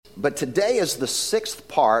But today is the 6th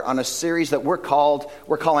part on a series that we're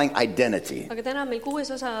calling Identity. Aga täna on meil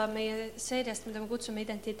 6. osa meie seeriast, mida me kutsume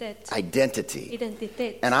identiteet.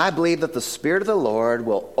 Identiteet. And I believe that the Spirit of the Lord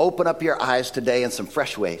will open up your eyes today in some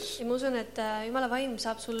fresh ways. Ja ma usun, et Jumala vaim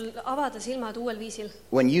saab sul avada silmad uuel viisil.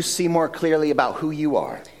 When you see more clearly about who you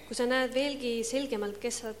are, kui sa näed veelgi selgemalt,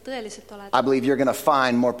 kes sa tõeliselt oled, I believe you're going to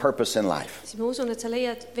find more purpose in life. siis ma usun, et sa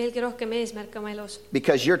leiad veelgi rohkem eesmärke oma elus.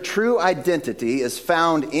 Because your true identity is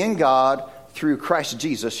found in God through Christ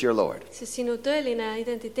Jesus your Lord. Sest sinu tõeline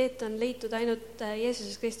identiteet on leitud ainult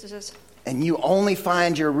Jeesuses Kristuses. And you only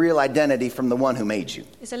find your real identity from the one who made you.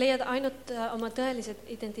 Ja sa leiad ainult oma tõelise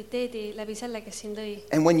identiteedi läbi selle, kes sind lõi.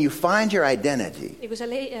 And when you find your identity, Ja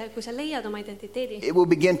kui sa leiad oma identiteedi, it will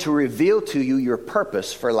begin to reveal to you your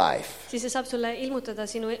purpose for life. siis see saab sulle ilmutada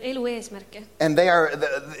sinu elu eesmärke. And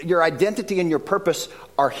your identity and your purpose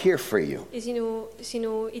are here for you. Ja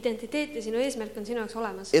sinu identiteet ja sinu eesmärk on sinu jaoks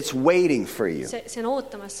olemas. It's waiting for you. See on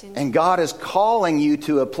ootamas sind. And God is calling you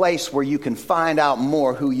to a place where you can find out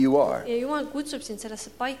more who you are. Ja Jumal kutsub sind sellesse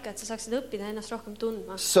paika, et sa saaksid õppida ennast rohkem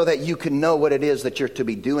tundma. So that you can know what it is that you're to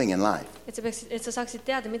be doing in life. Et sa saaksid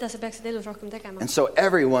teada, mida sa peaksid elus rohkem tegema. And so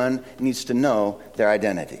everyone needs to know their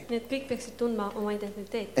identity. Nii et kõik peaksid tundma oma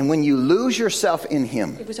identiteeti. And when you lose yourself in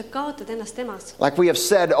Him, Ja kui sa kaotad ennast temas, like we have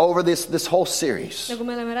said over this whole series, nagu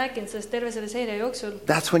me oleme rääkinud sellest terve selle seeria jooksul,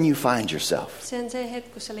 that's when you find yourself. see on see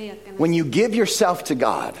hetk, kus sa leiadki ennast. When you give yourself to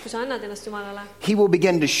God, Kui sa annad ennast Jumalale, He will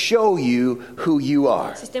begin to show you who you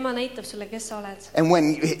are. siis tema näitab sulle, kes sa oled. And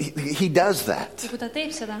when He does that, Ja kui ta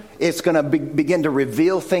teeb seda, it's going to begin to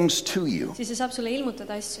reveal things to you siis see saab sulle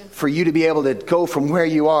ilmutada asju. for you to be able to go from where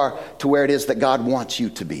you are to where it is that God wants you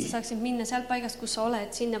to be. Sa saaksid minna sealt paigast, kus sa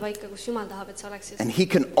oled, sinna paika, kus Jumal tahab, et sa oleksid. And He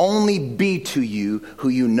can only be to you who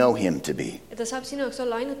you know Him to be. Ja ta saab sinu jaoks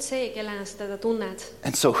olla ainult see, kellena sa teda tunned.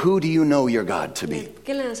 And so who do you know your God to be?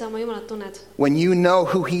 Kellena sa oma Jumalat tunned? When you know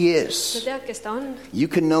who He Sa is, tead, kes ta on, you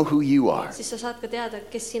can know who you are. siis sa saad ka teada,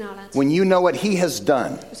 kes sina oled. When you know what He has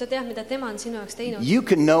done, Kui sa tead, mida tema on sinu jaoks teinud, you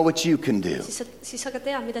can know what you can do. siis sa ka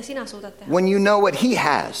tead, mida sina suudad teha. When you know what He Kui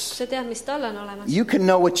has, sa tead, mis tal on olemas, you can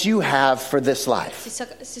know what you have for this life.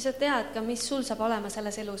 siis sa tead ka, mis sul saab olema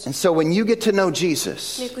selles elus. And so when you get to know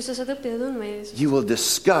Jesus, Nii et kui sa saad õppida tundma Jeesust, you will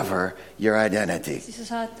discover your identity. siis sa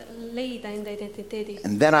saad leida enda identiteedi.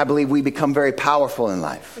 And then I believe we become very powerful in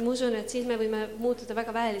life. Ja ma usun, et siis me võime muutuda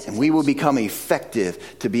väga väeliseks. And we will become effective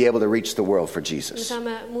to be able to reach the world for Me Jesus.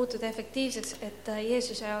 saame muutuda efektiivseks, et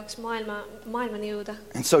Jeesuse jaoks maailmani jõuda.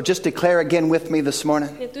 And so just declare again with me this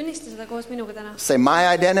morning. Nii et tunnista seda koos minuga täna. Say, my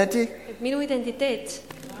identity Et minu identiteet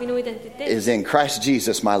is in Christ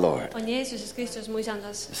Jesus, my Lord. on Jeesuses Kristus mu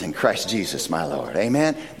isandas. It's in Christ Jesus, my Lord.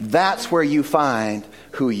 Amen. That's where you find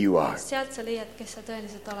who you are. Sealt sa leiad, kes sa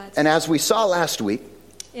tõeliselt oled. And as we saw last week,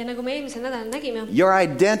 Ja nagu me eelmisel nädalal nägime, your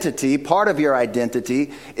identity, part of your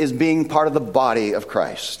identity, is being part of the body of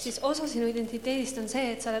Christ. siis osa sinu identiteedist on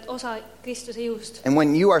see, et sa oled osa Kristuse ihust. And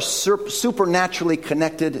when you are supernaturally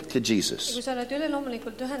connected to Ja Jesus, kui sa oled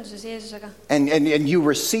üleloomulikult ühenduses Jeesusega and you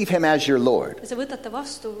receive Him as your Lord, ja sa võtad ta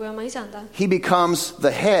vastu kui oma isanda, He becomes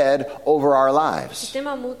the head over our siis lives.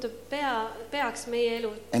 tema muutub peaks meie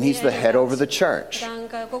elu. And He's the head over the church. Ta on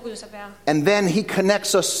ka koguduse pea. And then He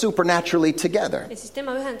connects us supernaturally together. Ja siis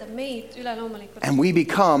tema ühendab meid üleloomulikult. And we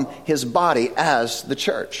become His body as the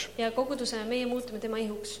church. Ja kogudusena meie muutume tema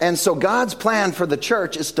ihuks. And so God's plan for the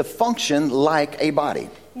church is to function like a body.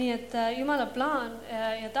 Nii et Jumala plaan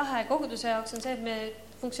ja tahe koguduse jaoks on see, et me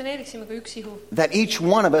funktsioneeriksime kui üks ihu. That each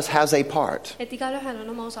one of us has a part. Et igalühel on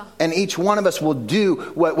oma osa. And each one of us will do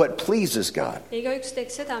what pleases God. Ja igaüks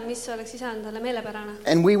teeks seda, mis oleks isandale meelepärane.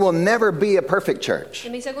 And we will never be a perfect church.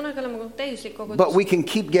 Ja me ei saa kunagi olema täiuslik kogudus. But we can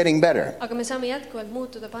keep getting better. Aga me saame jätkuvalt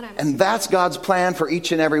muutuda paremaks. And that's God's plan for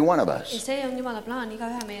each and every one of Ja us. see on Jumala plaan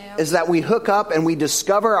igaühe meie jaoks. Is that we hook up and we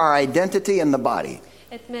discover our identity in the body.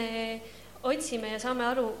 Et me otsime ja saame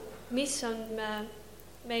aru, mis on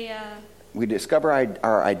meie... We discover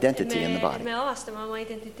our identity in the body. Me avastame oma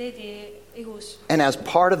identiteedi ihus. And as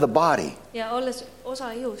part of the body, Ja olles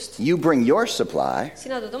osa ihust, you bring your supply,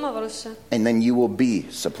 sina tood oma varusse and then you will be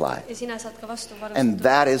supplied. ja sina saad ka vastu And varustatud.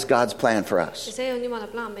 that is God's plan for Ja us. see on Jumala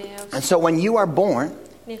plaan meie jaoks. And so when you are born,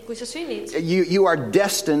 Nii et kui sa sünnid, you are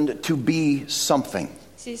destined to be something.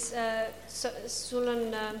 siis sul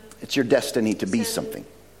on... It's your destiny to be something.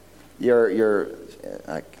 You're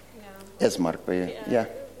like Esmark, yeah.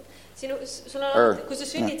 Sul on, kui sa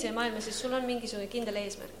sünnid siia maailma, siis sul on mingisugune kindel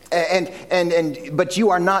eesmärk. But you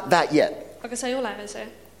are not that yet. Aga sa ei ole veel see.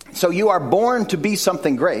 So you are born to be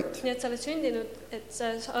something great, Nii et sa oled sündinud, et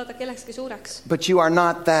sa saada kellekski suureks. but you are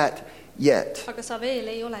not that yet. Aga sa veel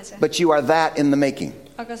ei ole see. But you are that in the making.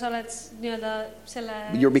 aga sa oled nii-öelda selle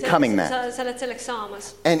You're becoming that. Sa oled selleks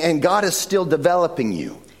saamas. And God is still developing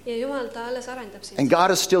you. Ja Jumal ta alles arendab sind. And God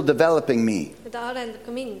is still developing me. Ja ta arendab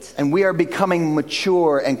ka mind. And we are becoming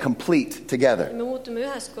mature and complete together. Me muutume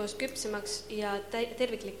üheskoos küpsemaks ja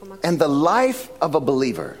terviklikumaks. And the life of a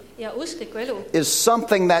believer ja uskliku elu is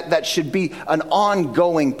something that should be an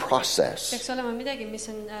ongoing process. Peaks olema midagi, mis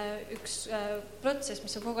on üks protsess,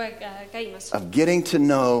 mis on kogu aeg käimas. Of getting to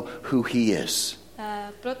know who He is.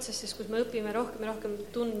 Protsessis, kus me õpime rohkem ja rohkem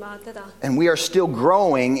tundma teda. And we are still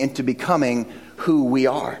growing into becoming who we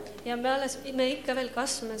are. Ja me ikka veel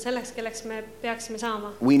kasvame selleks, kelleks me peaksime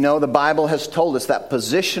saama. We know the Bible has told us that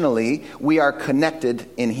positionally we are connected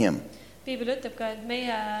in Him. Piibel ütleb ka, et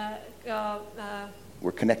meie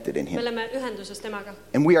we're connected in Him. Me oleme ühenduses temaga.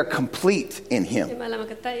 And we are complete in Him. Ja me oleme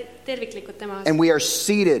ka terviklikud temaga. And we are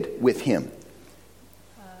seated with Him.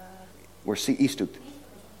 We're istut.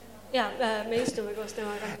 Ja, me istume koos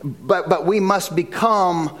temaga. But we must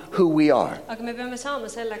become who we are. Aga me peame saama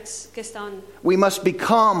selleks, kes ta on. We must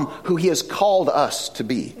become who He has called us to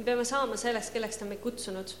be. Me peame saama selleks, kelleks ta meid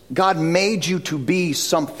kutsunud. God made you to be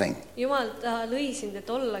something. Jumal ta lõi sind, et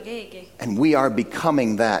olla keegi. And we are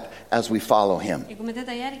becoming that as we follow Him. Ja kui me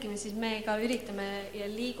teda järgime, siis me ka üritame ja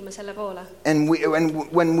liigume selle poole. And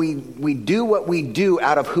when we do what we do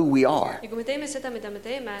out of who we are. Ja kui me teeme seda, mida me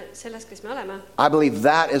teeme sellest, kes me oleme. I believe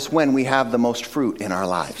that is when we have the most fruit in our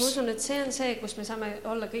lives. Ma usun, et see on see, kus me saame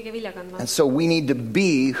olla kõige viljakandvam. And so we need to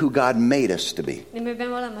be who God made us to be. Nii me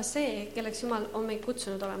peame olema see, kelleks Jumal on meid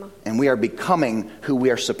kutsunud olema. And we are becoming who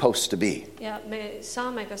we are supposed to be. Ja me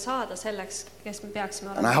saame ka saada selleks, kes me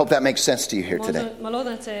peaksime olema. And I hope that makes sense to you here today. Ma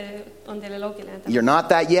loodan, et see on teile loogiline. You're not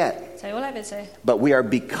that yet. Sa ei ole veel see. But we are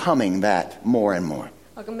becoming that more and more.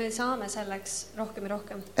 Aga me saame selleks rohkem ja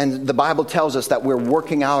rohkem. And the Bible tells us that we're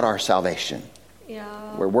working out our salvation.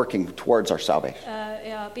 We're working towards our salvation.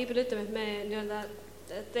 Ja Piibel ütleb, et me nii-öelda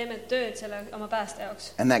teeme tööd selle oma pääste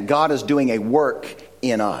jaoks. And that God is doing a work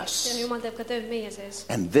in us. Ja Jumal teeb ka tööd meie sees.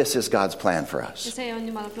 And this is God's plan for us. Ja see on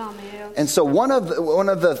Jumala plaan meie jaoks. And so one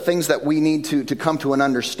of the things that we need to come to an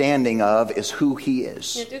understanding of is who He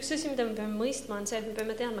is. Nii et üks asi, mida me peame mõistma, on see, et me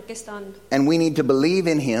peame teadma, kes ta on. And we need to believe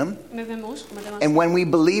in Him. Me peame uskuma temasse. And when we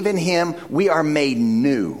believe in Him, we are made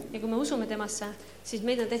new. Ja kui me usume temasse, siis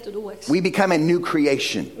meid on tehtud uueks. We become a new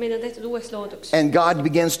creation. Meid on tehtud uueks looduks. And God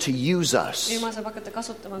begins to use us. Jumal saab hakata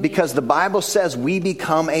kasutama meid. Because the Bible says we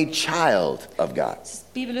become a child of God.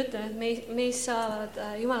 Sest Piibel ütleb, et meist saavad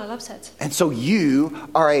Jumala lapsed. And so you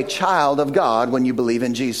are a child of God when you believe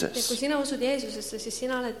in Ja kui Jesus. sina usud Jeesusesse, siis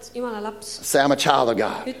sina oled Jumala laps. Say, I'm a child of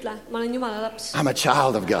God. Ütle, ma olen Jumala laps. I'm a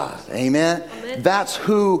child of God. Amen? Amen. That's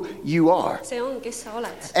who you are. See on, kes sa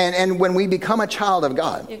oled. And when we become a child of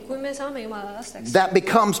God, Ja kui me saame Jumala lasteks, that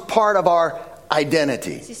becomes part of our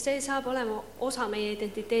identity. siis see saab olema osa meie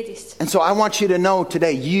identiteedist. And so I want you to know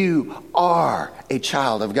today, you are a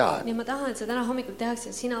child of God. Nii ma tahan, et sa täna hommikul tehakse,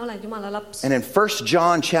 et sina oled Jumala laps. And in 1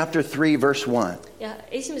 John chapter 3, verse 1, Ja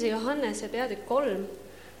 1. Johannese peatükk 3,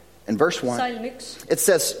 in verse 1, salm 1, it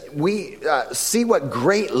says, we see what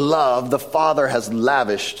great love the Father has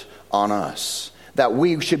lavished on us, that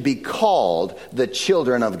we should be called the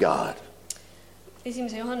children of God. 1.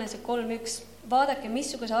 Johannese 3:1. Vaadake,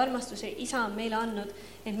 missuguse armastuse Isa on meile andnud,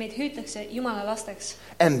 et meid hüütakse Jumala lasteks.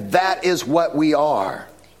 And that is what we are.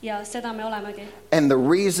 Ja seda me olemegi. And the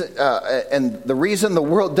reason the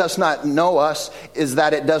world does not know us is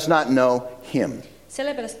that it does not know Him.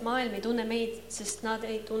 Sellepärast maailm ei tunne meid, sest nad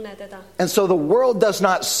ei tunne teda. And so the world does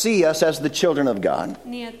not see us as the children of God.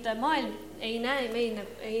 Nii et maailm ei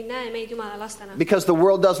näe meid Jumala lastena. Because the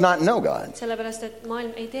world does not know God. Sellepärast, et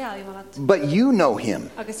maailm ei tea Jumalat. But you know Him.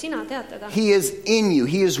 Aga sina tead teda. He is in you.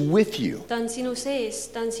 He is with you. Ta on sinu sees,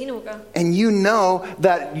 ta on sinuga. And you know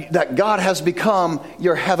that God has become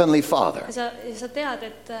your heavenly Father. Ja sa tead,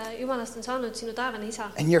 et Jumalast on saanud sinu taevane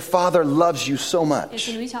isa. And your Father loves you so Ja much.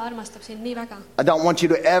 sinu isa armastab sind nii väga. I don't want you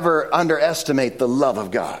to ever underestimate the love of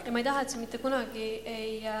God. Ja ma ei taha, et sa mitte kunagi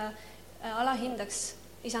ei alahindaks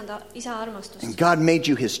isa armastust. And God made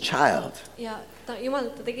you His child. Ja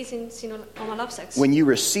Jumal ta tegi sind sinu oma lapseks. When you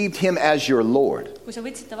received Him as your Lord. Kui sa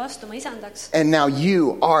võtsid ta vastu oma isandaks. And now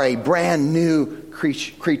you are a brand new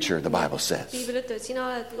creature, the Bible says. Piibel ütleb, et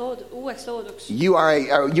sina oled uueks looduks. You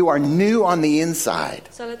are new on the inside.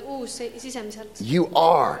 Sa oled uus sisemiselt. You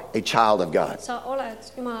are a child of God. Sa oled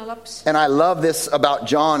Jumala laps. And I love this about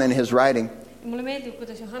John in his writing. Mulle meeldib,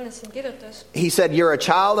 kuidas Johannes siin kirjutas. He said, you're a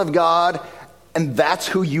child of God And that's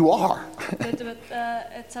who you are. ta ütleb,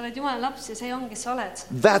 et sa oled Jumala laps ja see on, kes sa oled.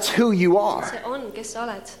 That's who you are. see on, kes sa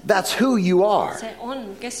oled. That's who you are. see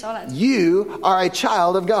on, kes sa oled. You are a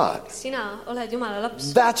child of God. sina oled Jumala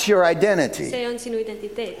laps. That's your identity. see on sinu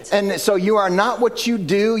identiteet. And so you are not what you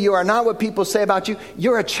do. You are not what people say about you.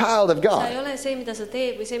 You're a child of sa God. ei ole see, mida sa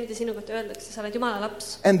teed või see, mida sinu kohta öeldakse. sa oled Jumala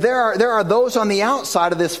laps. And there are those on the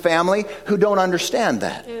outside of this family who don't understand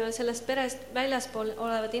that. ja sellest perest väljaspool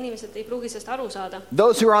olevad inimesed ei pruugi sellest aru saada.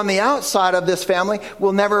 Those who are on the outside of this family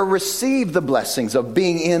will never receive the blessings of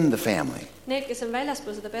being in the family. Need, kes on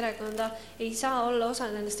väljaspool seda perekonda, ei saa olla osa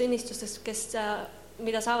nendest õnnistustest,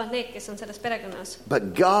 mida saavad need, kes on selles perekonnas.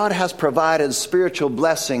 But God has provided spiritual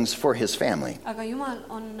blessings for his family. Aga Jumal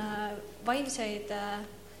on vaimseid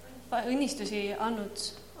õnnistusi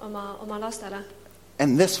andnud oma lastele.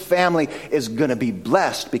 And this family is going to be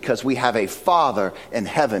blessed because we have a Father in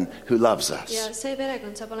heaven who loves us. Ja see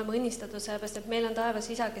perekond saab olema õnnistatud, sellepärast et meil on taevas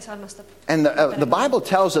isa, kes armastab. And the Bible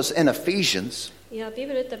tells us in Ephesians, ja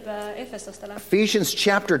Piibel ütleb Efeslastele. Ephesians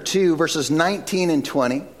chapter 2 verses 19 and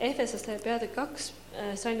 20. Efeslaste peatükk 2,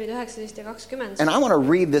 salmid 19 ja 20. And I want to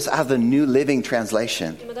read this out of the New Living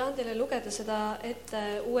Translation. Ma tahan teile lugeda seda ette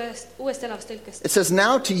uuest elavast tõlkest. It says,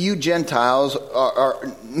 now you Gentiles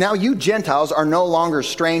are no longer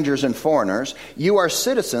strangers and foreigners. You are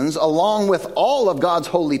citizens along with all of God's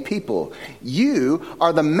holy people. You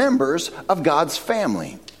are the members of God's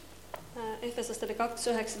family. Efeslastele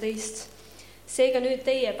 2:19. Seega nüüd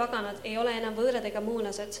teie, paganad, ei ole enam võõrad ega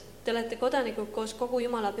muulased. Te olete kodanikud koos kogu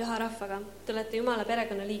Jumala püha rahvaga. Te olete Jumala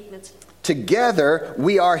perekonna liikmed. Together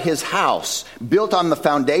we are his house, built on the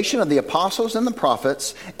foundation of the apostles and the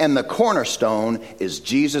prophets, and the cornerstone is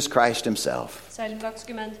Jesus Christ himself. Salm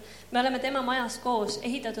 20. Me oleme tema majas koos,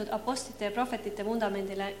 ehitatud apostlite ja prohvetite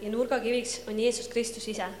vundamendile ja nurgakiviks on Jeesus Kristus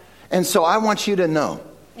ise. And so I want you to know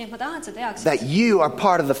Nii et ma tahan, et sa teaksid, that you are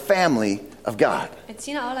part of the family of God. et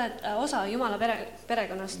sina oled osa Jumala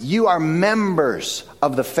perekonnast. You are members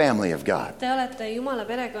of the family of God. Te olete Jumala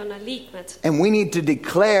perekonna liikmed. And we need to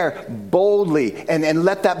declare boldly and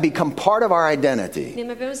let that become part of our identity. Nii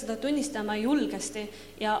me peame seda tunnistama julgesti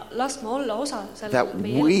ja laskma olla osa That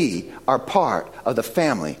we are part of the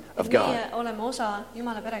family of God. Meie oleme osa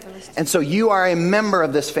Jumala perekonnast. And so you are a member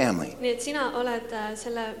of this family. Nii et sina oled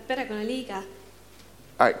selle perekonna liige.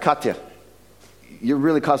 All right, Katja, you're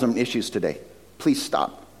really causing issues today. Please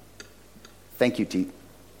stop. Thank you, T.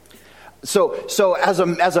 So as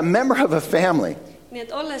a member of a family, Nii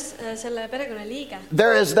et olles selle perekonna liige,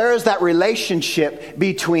 there is that relationship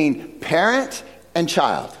between parent and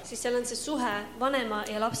child. siis seal on see suhe vanema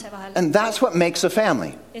ja lapse vahel. And that's what makes a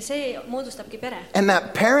family. Ja see moodustabki pere. And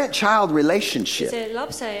that parent-child relationship See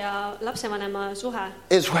lapse ja lapsevanema suhe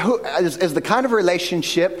is the kind of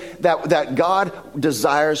relationship that God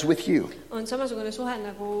desires with you. on samasugune suhe,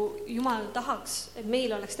 nagu Jumal tahaks, et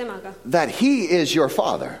meil oleks temaga. That he is your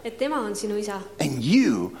father Et tema on sinu isa and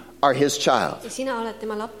you are his child. ja sina oled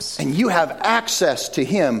tema laps. And you have access to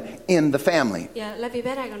him in the family. Ja läbi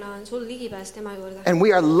perekonna on sul ligipääs tema juurde. And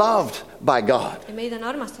we are loved by God. Ja meid on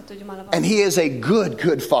armastatud Jumala And poolt. he is a good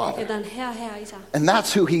Ja father. ta on hea isa. And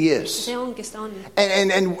that's who he Ja is. see on, kes ta on.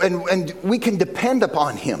 And we can depend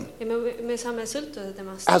upon him Ja me saame sõltuda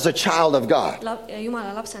temast as a child of God. ja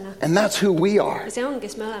Jumala lapsena. And that's who we are. Ja see on,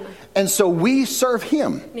 kes me oleme. And so we serve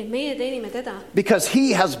him Nii et meie teenime teda, because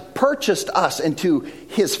he has purchased us into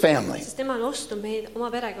his family. sest tema on ostnud meid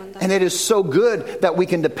oma perekonda. And it is so good that we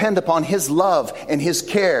can depend upon his love and his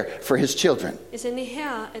care for his children. Ja see on nii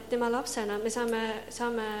hea, et tema lapsena me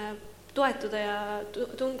saame toetuda ja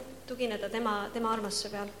tugineda tema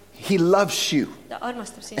armastuse peal. He loves you Ta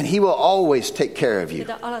armastab and sind he will always take care of ja you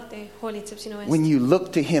ta alati hoolitseb sinu eest. when you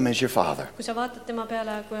look to him as your father. Kui sa vaatad tema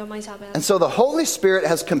peale kui oma isa peale. And so the Holy Spirit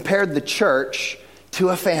has compared the church to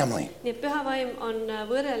a family. Nii et püha vaim on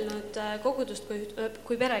võrrelnud kogudust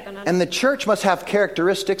kui perekonnana. And the church must have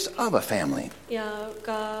characteristics of a family. Ja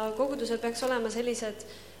ka kogudusel peaks olema sellised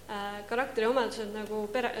karakteriomadused nagu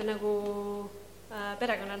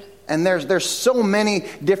perekonnal. And there's so many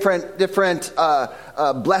different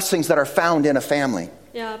blessings that are found in a family.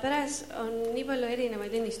 Ja peres on nii palju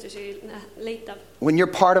erinevaid õnnistusi leitav. When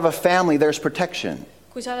you're part of a family, there's protection.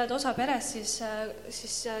 Kui sa oled osa peres,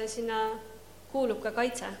 siis sinna kuulub ka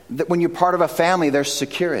kaitse. When you're part of a family, there's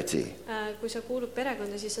security. Kui sa kuulud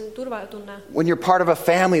perekonda, siis on turvatunne. When you're part of a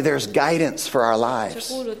family, there's guidance for our Kui lives.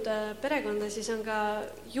 sa kuulud perekonda, siis on ka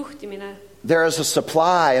juhtimine. There is a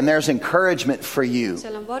supply and there's encouragement for you.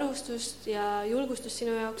 Seal on varustust ja julgustust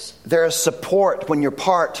sinu jaoks. There is support when you're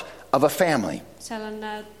part of a family. Seal on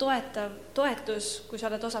toetus, kui sa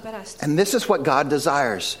oled osa perest. And this is what God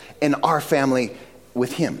desires in our family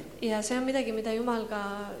with him. ja see on midagi, mida Jumal ka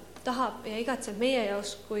tahab ja igatseb meie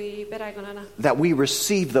jaoks kui perekonnana. That we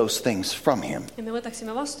receive those things from him. Ja me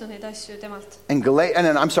võtaksime vastu neid asju temalt.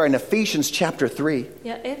 In Ephesians chapter 3.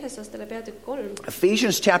 Ja Efesostele peatükk 3.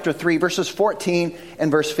 Ephesians chapter 3 verses 14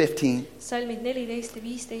 and verse 15. Salmid 14 ja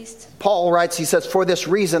 15. Paul writes, he says, "For this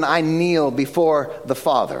reason I kneel before the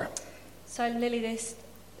Father." Salm 14.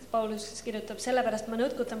 Paulus kirjutab, sellepärast ma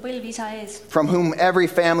nõtkutan põlvi isa ees. "From whom every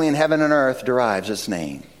family in heaven and earth derives its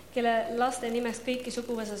name." Kelle laste nimeks kõiki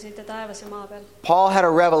suguvõsasid ja taevas ja maa peal. Paul had a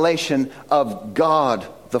revelation of God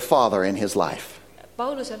the Father in his life.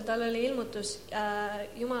 Paulusel tal oli ilmutus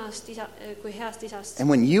Jumalast isa, kui heast isast. And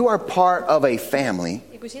when you are part of a family,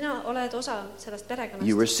 ja kui sina oled osa sellest perekonnast,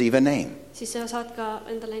 you receive a name. siis sa saad ka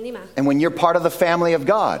endale nime. And when you're part of the family of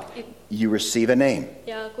God, you receive a name.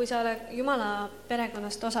 Ja kui sa oled Jumala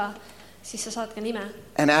perekonnast osa, siis sa saad ka nime.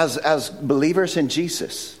 And as believers in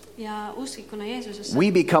Jesus, ja usklikuna Jeesusesse, we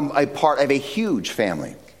become a part of a huge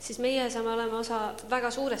family. siis meie saame olema osa väga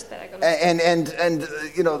suurest perekonnast. And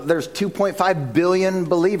you know, there's 2.5 billion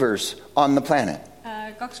believers on the planet.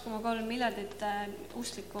 2,3 miljardit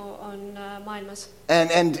usklikku on maailmas.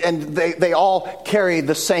 And they all carry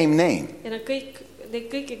the same name. Ja neid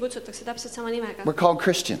kõiki kutsutakse täpselt sama nimega. We're called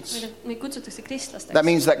Christians. Meid kutsutakse kristlasteks. That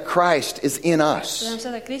means that Christ is in us. See tähendab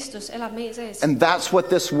seda, et Kristus elab meie sees. And that's what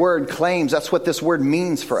this word claims. That's what this word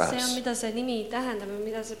means for See on, us. mida see nimi tähendab ja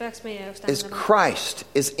mida see peaks meie jaoks Is tähendama. Christ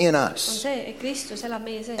is in On us. see, et Kristus elab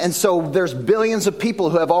meie sees. And so there's billions of people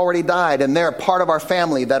who have already died, and they're part of our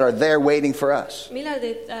family that are there waiting for us.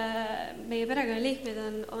 Miljardid meie perekonnaliikmed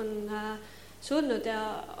on surnud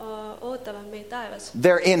ja ootavad meid taevas.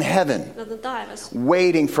 They're in heaven, Nad on taevas.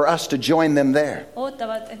 waiting for us to join them there.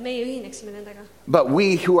 Ootavad, et meie ühineksime nendega. But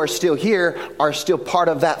we who are still here are still part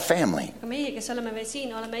of that family. Aga meie, kes oleme veel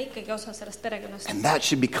siin, oleme ikkagi osa sellest perekonnast. And that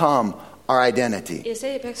should become our identity. Ja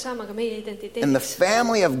see peaks saama ka meie And the identiteediks.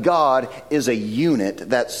 family of God is a unit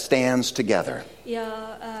that stands together. Ja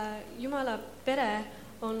Jumala pere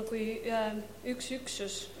on kui üks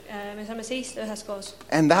üksus. Me saame seista üheskoos.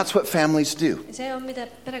 And that's what families do. Ja see on, mida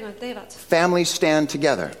perekonnad teevad. Families stand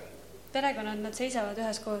together. Perekonnad, nad seisavad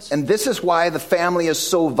üheskoos. And this is why the family is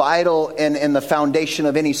so vital in the foundation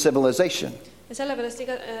of any civilization. Ja sellepärast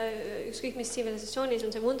ükskõik mis tsivilisatsioonis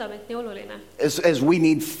on see vundament nii oluline. As we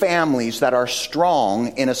need families that are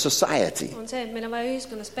strong in a society. On see, et meil on vaja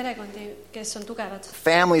ühiskonnas perekondi, kes on tugevad.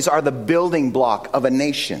 Families are the building block of a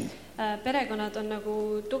nation. Perekonnad on nagu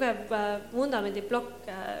tugev vundamendiplokk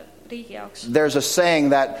riigi jaoks. There's a saying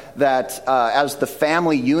that as the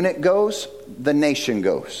family unit goes, the nation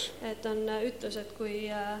goes. Et on ütlus, et kui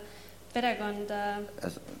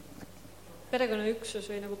perekonna üksus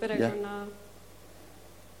või nagu perekonna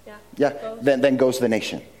then goes the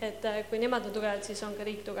nation. Et kui nemad on tugevad, siis on ka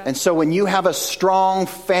riik tugev. And so when you have a strong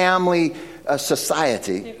family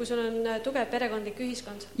society, Ja kui sul on tugev perekondlik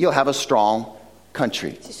ühiskond, you'll have a strong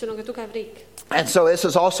country. siis sul on ka tugev riik. And so this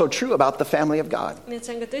is also true about the family of God. Nii et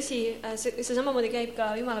see on ka tõsi, see samamoodi käib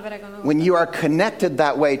ka Jumala perekonna. When you are connected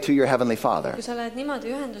that way to your Heavenly Father, Kui sa oled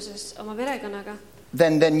niimoodi ühenduses oma perekonnaga,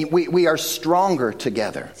 then we are stronger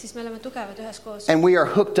together. siis me oleme tugevad üheskoos. And we are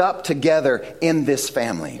hooked up together in this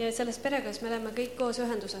family. Ja selles perekonnas me oleme kõik koos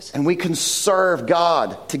ühenduses. And we can serve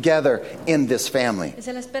God together in this family. Ja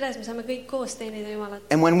selles peres me saame kõik koos teenida Jumalat.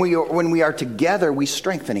 And when we are together, we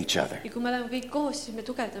strengthen each other. Ja kui me oleme kõik koos, siis me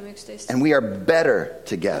tugevdame üksteist. And we are better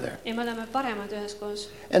together. Ja me oleme paremad üheskoos.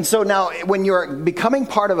 And so now, when you're becoming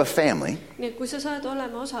part of a family, Nii et kui sa saad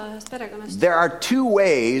olema osa ühest perekonnast, there are two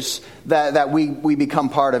ways that we become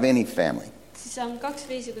part of any family. siis on kaks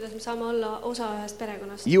viisi, kuidas me saame olla osa ühest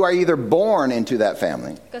perekonnast. You are either born into that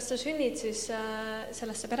family, Kas sa sünnid siis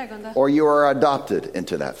sellesse perekonda or you are adopted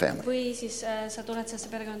into that family. või siis sa tuled sellesse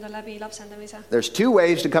perekonda läbi lapsendamise. There's two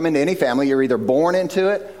ways to come into any family. You're either born into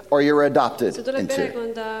it or you're adopted Sa tuled into it.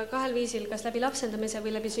 perekonda kahel viisil, kas läbi lapsendamise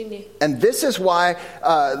või läbi sünni. And this is why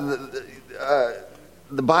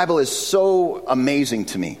the Bible is so amazing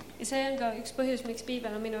to me. Ja see on ka üks põhjus, miks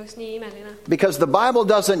Piibel on minu jaoks nii imeline. Because the Bible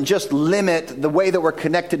doesn't just limit the way that we're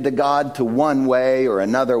connected to God to one way or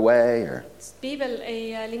another way. Piibel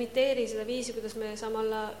ei limiteeri seda viisi, kuidas me saame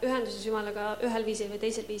olla ühenduses Jumalaga ühel viisil või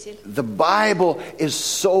teisel viisil. The Bible is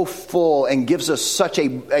so full and gives us such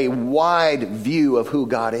a wide view of who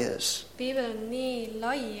God is. Piibel on nii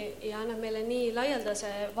lai ja annab meile nii laialdase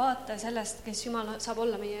vaate sellest, kes Jumal saab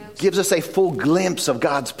olla meie jaoks. Gives us a full glimpse of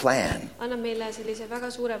God's plan. Annab meile sellise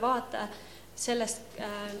väga suure vaate sellest,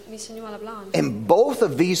 mis on Jumala plaan. And both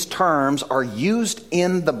of these terms are used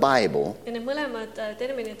in the Bible Ja need mõlemad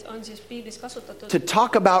terminid on siis Piiblis kasutatud. to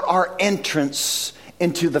talk about our entrance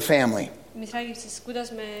into the family. mis räägib siis,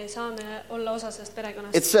 kuidas me saame olla osa sellest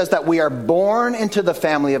perekonnast. It says that we are born into the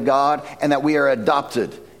family of God and that we are adopted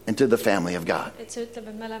into the family of God. Et see ütleb,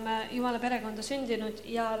 et me oleme Jumala perekonda sündinud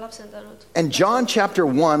ja lapsendanud. And John chapter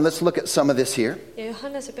 1, let's look at some of this here. Ja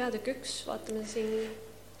Johannese peatükk 1, vaatame siin.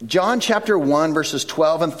 John chapter 1, verses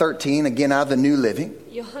 12 and 13, again out of the New Living.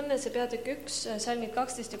 Johannese peatükk 1, salmid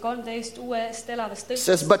 12 ja 13 uuest elavast It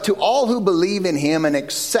says, tõlkest. but to all who believe in him and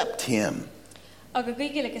accept him. Aga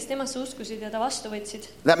kõigile, kes temasse uskusid ja ta vastu võtsid.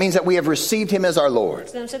 That means that we have received him as our Lord.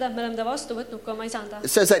 See tähendab seda, et me oleme ta vastu võtnud kui oma isanda. It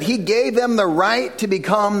says that he gave them the right to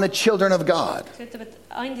become the children of God. See ütleb, et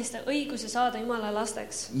andis ta õiguse saada Jumala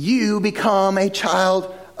lasteks. You become a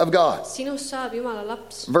child of God. Sinust saab Jumala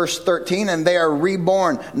laps. Verse 13, and they are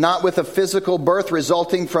reborn, not with a physical birth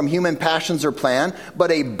resulting from human passions or plan,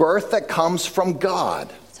 but a birth that comes from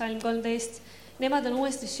God. Salm 13. Nemad on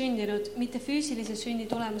uuesti sündinud, mitte füüsilise sünni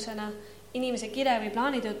tulemusena, inimese kire või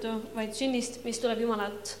plaani tõttu, vaid sünnist, mis tuleb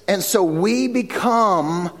Jumalalt. And so we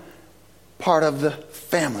become part of the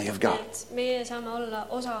family of God. Et meie saame olla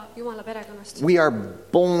osa Jumala perekonnast. We are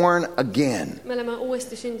born again. Me oleme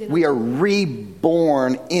uuesti sündinud. We are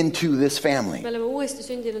reborn into this family. Me oleme uuesti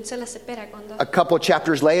sündinud sellesse perekonda. A couple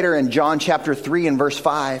chapters later in John chapter 3 and verse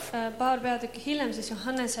 5, Paar peatükki hiljem siis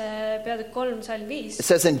Johannese peatükk 3 salm 5. it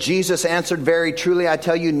says, and Jesus answered, very truly, I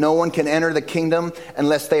tell you, no one can enter the kingdom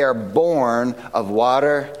unless they are born of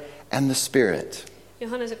water and the Spirit.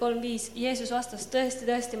 Johannese 3:5. Jeesus vastas, tõesti,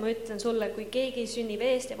 tõesti, ma ütlen sulle, kui keegi ei sünni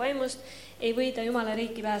veest ja vaimust, ei või ta Jumala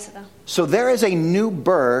riiki pääseda. So there is a new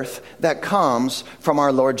birth that comes from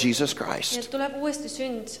our Lord Jesus Nii Christ. et tuleb uuesti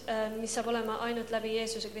sünd, mis saab olema ainult läbi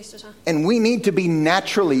Jeesuse Kristuse. And we need to be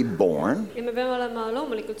naturally born, Ja me peame olema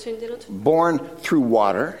loomulikult sündinud, born through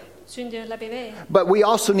water, sündinud läbi vee, but we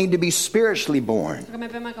also need to be spiritually born. aga me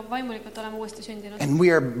peame ka vaimulikult olema uuesti sündinud. And we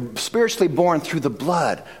are spiritually born through the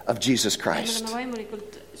blood of Jesus Me Christ. oleme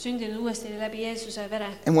vaimulikult sündinud uuesti läbi Jeesuse vere.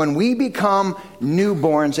 And when we become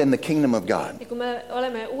newborns in the kingdom of God, Ja kui me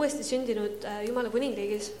oleme uuesti sündinud Jumala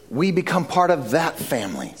kuningriigis, we become part of that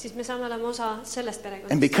family. siis me saame olema osa sellest And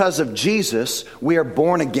perekonnast. because of Jesus, we are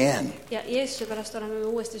born again. Ja Jeesuse pärast oleme me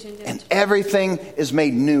uuesti And sündinud. everything is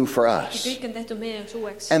made new for Ja us. kõik on tehtud meie jaoks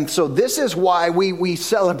uueks. And so this is why we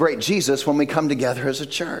celebrate Jesus when we come together as a Ja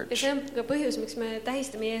church. see on ka põhjus, miks me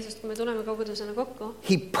tähistame Jeesust, kui me tuleme kogudusena kokku.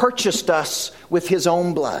 He purchased us with his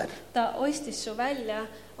own blood. Ta ostis su välja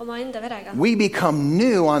omaenda verega. We become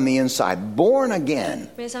new on the inside, born again.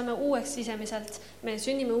 Me saame uueks sisemiselt, me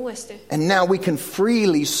sünnime uuesti And now we can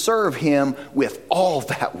freely serve him with all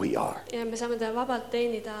that we are. ja me saame teda vabalt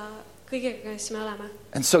teenida kõigega, kes me oleme.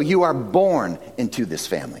 And so you are born into this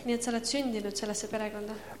family. Nii et sa oled sündinud sellesse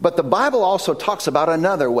perekonda. But the Bible also talks about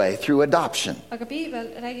another way through adoption. Aga piibel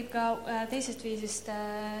räägib ka teisest viisist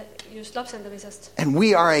just lapsendamisest. And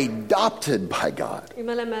we are adopted by God. Ja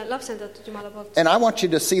me oleme lapsendatud Jumala poolt. And I want you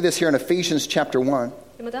to see this here in Ephesians chapter 1.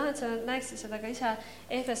 Ja ma tahan, et sa näeksid seda ka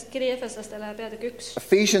ise kiri Efeslastele peatükk 1.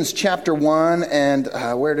 Ephesians chapter 1 and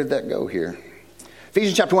where did that go here?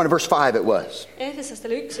 Ephesians chapter 1 verse 5 it was.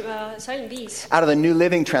 Efeslastele 1 ja salm 5. Out of the New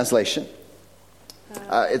Living Translation.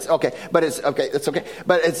 It's okay. But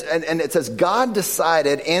it says God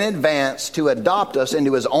decided in advance to adopt us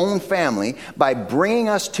into his own family by bringing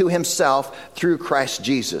us to himself through Christ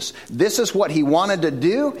Jesus. This is what he wanted to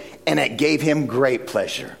do, and it gave him great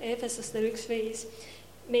pleasure. Efeslastele 1:5.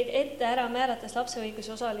 Meid ette ära määrates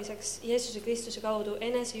lapseõiguse osaliseks Jeesuse Kristuse kaudu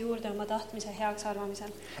enese juurde oma tahtmise heaks arvamisel.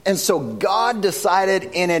 And so God decided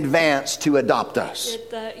in advance to adopt us.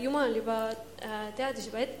 Et Jumal juba teadis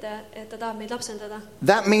juba ette, et ta tahab meid lapsendada.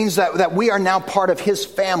 That means that we are now part of his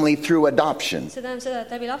family through adoption. See tähendab seda, et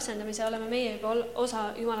läbi lapsendamise oleme meie juba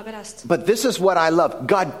osa Jumala perest. But this is what I love.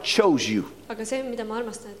 God chose you. Aga see, mida ma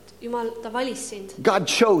armastan, et Jumal, ta valis sind. God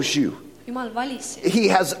chose you. Jumal valis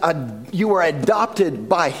sind. You were adopted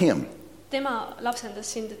by him. Tema lapsendas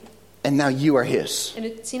sind. And now you are his. Ja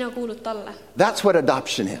nüüd sina kuulud talle. That's what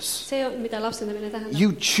adoption is. See on, mida lapsendamine tähendab.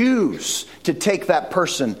 You choose to take that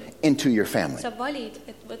person into your family. Sa valid,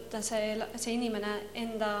 et võtta see inimene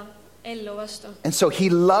enda ellu vastu. And so he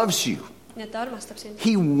loves you. Nii et ta armastab sind.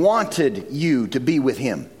 He wanted you to be with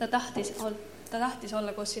him. Ta tahtis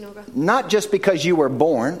olla koos sinuga. Not just because you were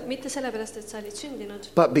born, Mitte sellepärast, et sa olid sündinud,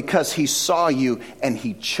 but because he saw you and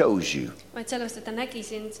he chose you. vaid sellepärast, et ta nägi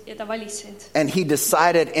sind ja ta valis sind. And he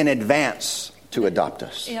decided in advance to adopt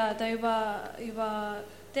us. Ja ta juba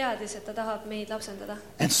teadis, et ta tahab meid lapsendada.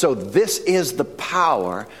 And so this is the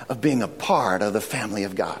power of being a part of the family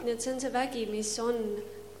of God. Nii et see on see vägi, mis on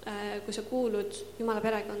kui sa kuulud Jumala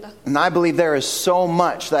perekonda. And I believe there is so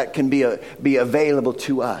much that can be available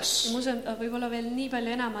to us. Ma usun, võib olla veel nii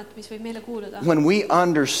palju enamat, mis võib meile kuuluda. When we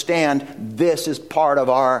understand this is part of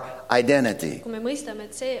our identity. Kui me mõistame,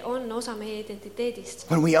 et see on osa meie identiteedist.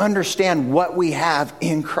 When we understand what we have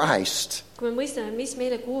in Christ. Kui me mõistame, mis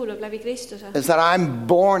meile kuulub läbi Kristuse. Is that I'm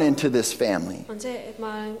born into this family. On see, et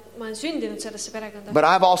ma olen sündinud sellesse perekonda. But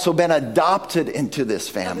I've also been adopted into this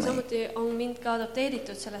Aga family. samuti on mind ka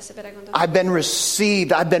adopteeritud sellesse perekonda. I've been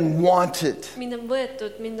received, I've been wanted, Mind on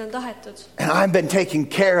võetud, mind on tahetud. and I've been taken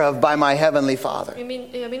care of by my Heavenly Father. Ja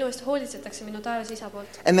minu eest hoolitsetakse minu taevas isa poolt.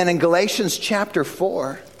 And then in Galatians chapter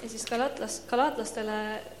 4, Ja siis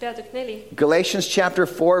galaatlastele peatükk 4. Galatians chapter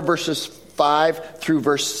 4 verses 5 through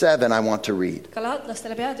verse 7 I want to read.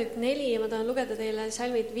 Galaatlastele peatükk 4 ja ma tahan lugeda teile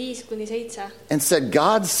salmid 5-7. And said,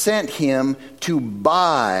 God sent him to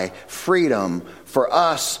buy freedom for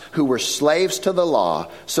us who were slaves to the law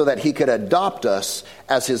so that he could adopt us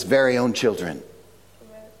as his very own children.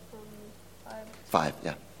 5,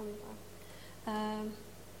 yeah.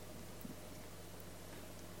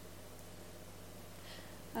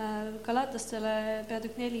 Galaatlastele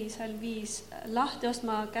peatükk 4, salm 5. Lahti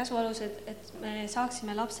ostma käsualused, et me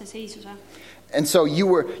saaksime lapse seisuse. And so you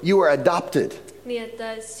were adopted Nii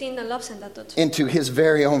et sind on lapsendatud. into his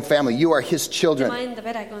very own family. You are his children. Tema enda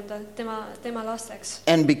perekonda, tema lasteks.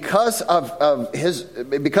 And because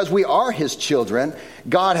because we are his children,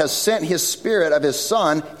 God has sent his spirit of his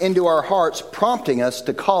son into our hearts, prompting us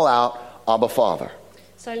to call out, Abba, Father.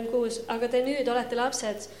 Salm 6. Aga te nüüd olete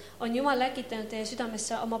lapsed, on Jumal läkitanud teie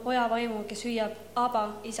südamesse oma poja vaimu, kes hüüab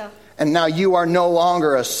Abba, isa. And now you are no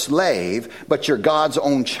longer a slave, but you're God's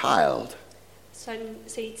own child. Salm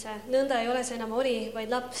 7. Nõnda ei ole see enam ori, vaid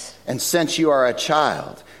laps. And since you are a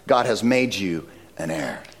child, God has made you an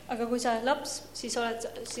heir. Aga kui sa oled laps, siis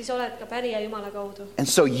oled ka pärija Jumala kaudu. And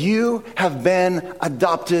so you have been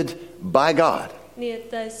adopted by God. Nii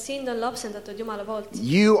et sind on lapsendatud Jumala poolt.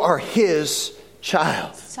 You are his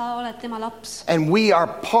child. Sa oled tema laps. And we are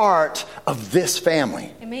part of this family.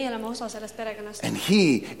 Ja meie oleme osa sellest perekonnast. And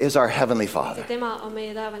he is our heavenly Father. Ja tema on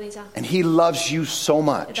meie taevane isa. And he loves you so Ja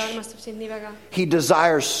much. ta armastab sind nii väga. He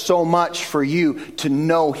desires so much for you to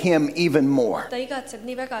know him even more. Ta igatseb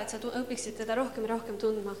nii väga, et sa õpiksid teda rohkem ja rohkem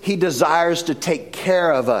tundma. He desires to take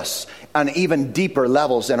care of us on even deeper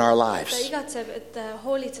levels in our Ta lives. igatseb, et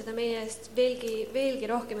hoolitseda meie eest veelgi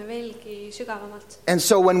rohkem ja veelgi sügavamalt. And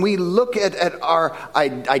so when we look at our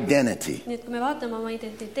identity, Nii et kui me vaatame oma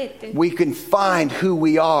identiteeti, we can find who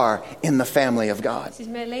we are in the family of God. siis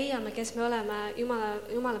me leiame, kes me oleme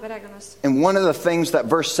Jumala perekonnas. And one of the things that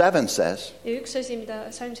verse 7 says Ja üks asi,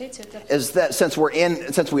 mida salm 7 ütleb, is that since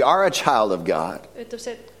we are a child of God, ütleb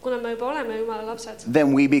see, et kuna me juba oleme Jumala lapsed,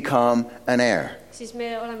 then we become an heir. siis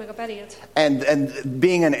me oleme ka pärijad. And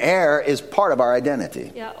being an heir is part of our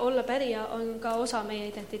identity. Ja olla pärija on ka osa meie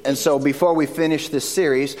And identiteedist. so before we finish this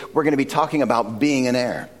series, we're going to be talking about being an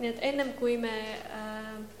heir. Nii et ennem kui me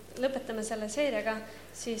lõpetame selle seeriaga,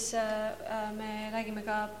 siis me räägime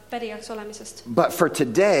ka pärijaks olemisest. But for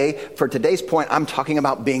today's point, I'm talking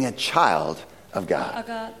about being a child of God.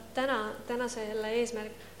 Aga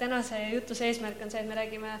tänase jutuse eesmärk on see, et me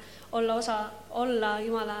räägime olla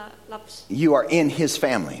Jumala laps. You are in his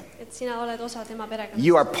family. Et sina oled osa tema perekonnast.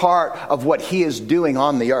 You are part of what he is doing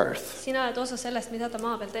on the earth. Sina oled osa sellest, mida ta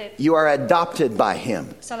maa peal teeb. You are adopted by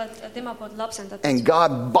him. Sa oled tema poolt lapsendatud. And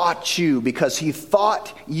God bought you because he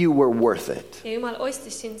thought you were worth it. Ja Jumal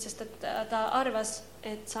ostis sind, sest et ta arvas,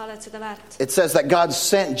 et sa oled seda väärt. It says that God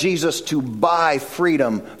sent Jesus to buy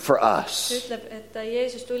freedom for See us. ütleb, et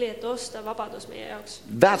Jeesus tuli, et osta vabadus meie jaoks.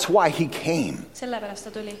 That's why he came, Sellepärast ta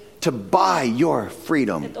tuli, to buy your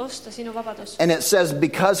freedom. et osta sinu vabadus. And it says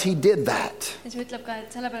because he did that, Ja see ütleb ka,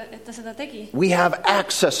 et sellepärast, et ta seda tegi, we have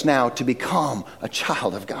access now to become a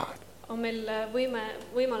child of God. on meil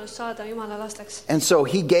võimalus saada Jumala lasteks. And so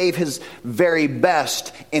he gave his very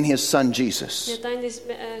best in his son Nii Jesus et ta andis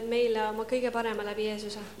meile oma kõige parema läbi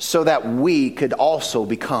Jeesuse, so that we could also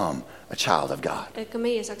become a child of God. et ka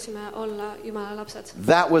meie saaksime olla Jumala lapsed.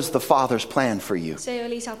 That was the Father's plan for you. See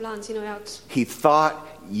oli isa plaan sinu jaoks. He thought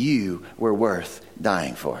you were worth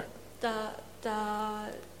dying for. Ta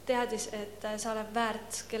teadis, et sa oled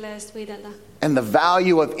väärt, kelle eest võidelda. And the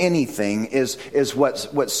value of anything is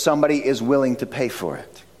what somebody is willing to pay for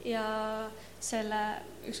it. Ja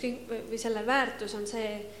selle väärtus on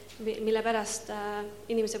see, mille pärast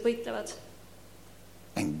inimesed võitlevad.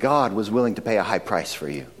 And God was willing to pay a high price for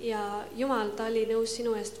you. Ja Jumal, ta oli nõus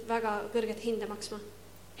sinu eest väga kõrget hinde maksma.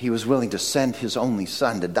 He was willing to send his only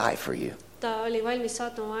son to die for you. Ta oli valmis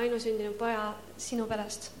saatma oma ainusündinud poja sinu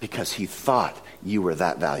pärast. Because he thought you were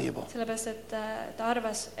that valuable. Sellepärast, et ta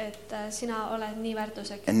arvas, et sina oled nii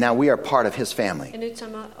väärtuslik. And now we are part of his family. Ja nüüd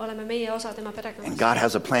oleme meie osa tema And perekonnast. God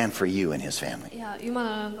has a plan for you and his family. Ja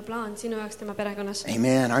Jumalal on ka plaan sinu jaoks tema perekonnas.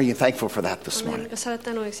 Amen. Are you thankful for that this Amen. morning? Kas sa oled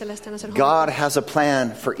tänulik sellest tänasel God has a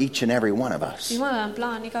plan for each and every one of us. Jumalal on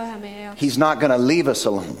plaan igaühe meie jaoks. He's not going to leave us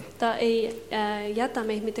alone. Ta ei jäta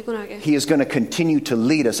meid mitte kunagi. He is going to continue to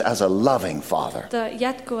lead us as a loving father. Ta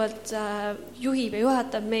jätkuvalt juhib ja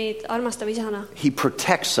juhatab meid armastava isana. He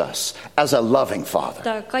protects us as a loving father.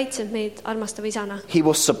 Ta kaitseb meid armastava isana. He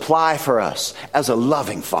will supply for us as a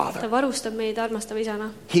loving father. Ta varustab meid armastava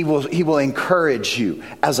isana. He will encourage you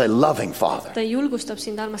as a loving father. Ta julgustab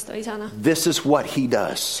sind armastava isana. This is what he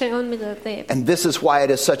does. See on, mida ta teeb. And this is why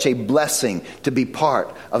it is such a blessing to be part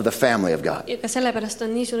of the family of God. Ja ka sellepärast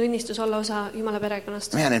on nii suur õnnistus olla osa Jumala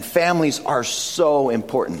perekonnast. Man, and families are so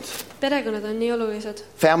important. Perekonnad on nii olulised.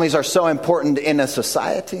 Families are so important in a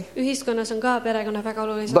society. Ühiskonnas on ka perekonnad väga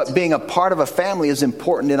olulised. But being a part of a family is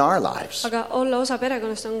important in our lives. Aga olla osa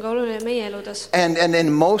perekonnast on ka oluline meie eludes. And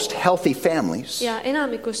in most healthy families, Ja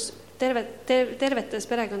enamikus tervetes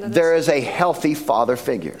perekondades there is a healthy father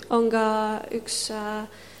figure. on ka üks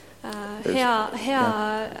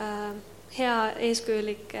hea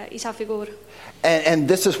eeskujulik isa figuur. And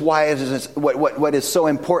this is why it is what is so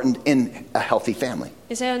important in a healthy family.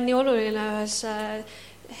 Ja see on nii oluline ühes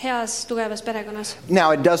heas tugevas perekonnas.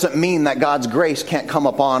 Now, it doesn't mean that God's grace can't come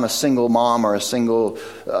upon a single mom or a single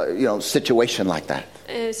situation like that.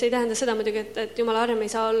 See ei tähenda seda muidugi, et Jumala arm ei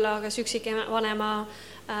saa olla kas üksikvanema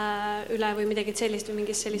üle või midagi sellist või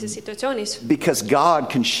mingis sellises situatsioonis. Because God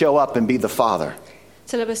can show up and be the father.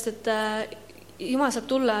 Sellepärast, et Jumal saab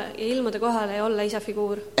tulla ja ilmuda kohale ja olla isa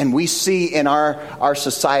figuur. And we see in our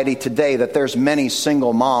society today that there's many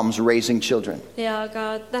single moms raising children. Ja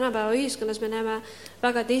ka tänapäeva ühiskonnas me näeme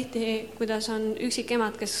väga tihti, kuidas on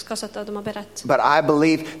üksikemad, kes kasvatavad oma peret. But I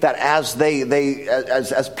believe that as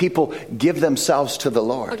as people give themselves to the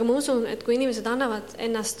Lord, Aga ma usun, et kui inimesed annavad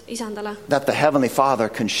ennast isandale, that the Heavenly Father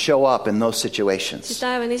can show up in those siis situations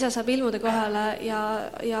taevane isa saab ilmuda kohale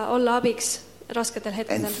ja olla abiks rasketel and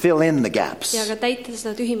hetkedel. fill in the gaps. Ja ka täita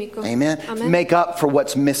seda tühimikku. Amen. Make up for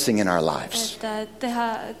what's missing in our lives. Et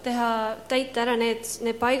täita ära need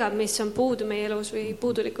paigad, mis on puudu meie elus või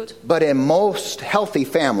puudulikud. But in most healthy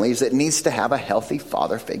families, it needs to have a healthy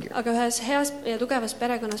father figure. Aga ühes heas ja tugevas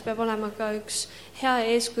perekonnas peab olema ka üks hea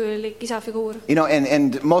eeskujulik isa figuur. You know,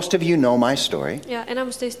 and most of you know my story. Ja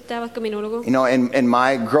enamus teist teavad ka minu lugu. You know, in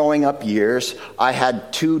my growing up years, I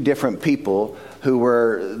had two different people who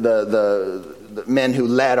were the men who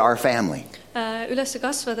led our family. Üles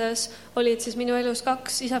kasvades olid siis minu elus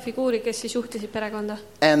kaks isa figuuri, kes siis juhtisid perekonda.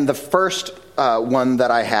 And the first one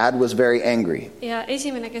that I had was very angry. Ja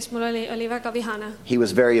esimene, kes mul oli väga vihane. He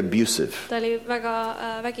was very abusive. Ta oli väga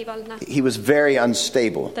vägivaldne. He was very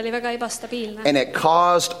unstable. Ta oli väga ebastabiilne. And it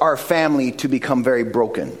caused our family to become very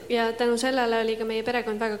broken. Ja tänu sellele oli ka meie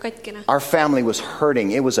perekond väga katkine. Our family was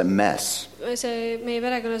hurting. It was a mess. Meie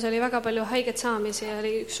perekonnas oli väga palju haiget saamisi ja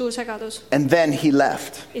oli üks suur segadus. And then he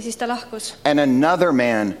left. Ja siis ta lahkus. And another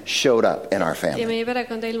man showed up in our Ja family. meie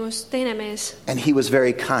perekonda ilmus teine mees. And he was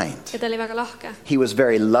very kind. Ja ta oli väga lahke. He was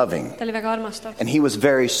very loving. Ta oli väga armastav. And he was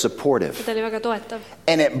very Ja supportive. ta oli väga toetav.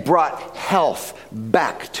 And it brought health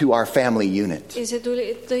back to our family unit. Ja see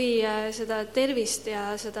tõi seda tervist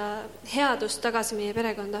ja seda headust tagasi meie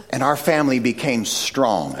perekonda. And our family became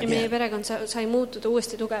strong Ja meie again. perekond sai muutuda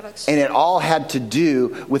uuesti tugevaks. And it all had to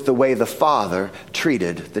do with the way the father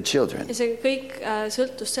treated the children. Ja see kõik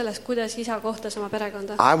sõltus sellest, kuidas isa kohtas oma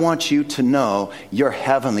perekonda. I want you to know your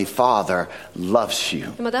heavenly Father loves you.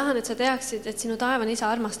 Ja ma tahan, et sa teaksid, et sinu taevane isa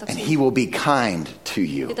armastab And sind. he will be kind to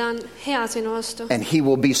Ja you. ta on hea sinu vastu. And he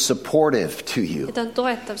will be supportive to Ja you. ta on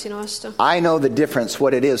toetav sinu vastu. I know the difference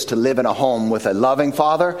what it is to live in a home with a loving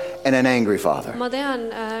father and an angry father. Ma tean,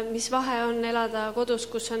 mis vahe on elada kodus,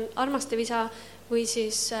 kus on armastav isa või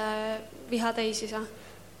siis viha täis isa.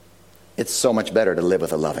 It's so much better to live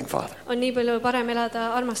with a loving father. On nii palju parem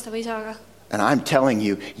elada armastava isaga. And I'm telling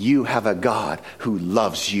you, you have a God who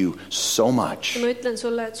loves you so much. Ja ma ütlen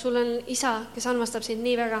sulle, et sul on isa, kes armastab sind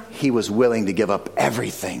nii väga. He was willing to give up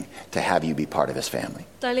everything to have you be part of his family.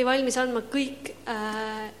 Ta oli valmis andma kõik,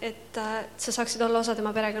 et sa saaksid olla osa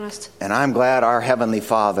tema perekonnast. And I'm glad our heavenly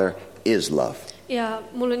Father is love. Ja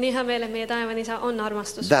mul on nii hea meel, et meie taevane isa on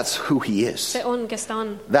armastus. That's who he is. See on, kes ta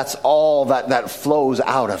on. That's all that flows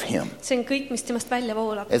out of him. See on kõik, mis temast välja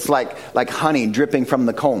voolab. It's like honey dripping from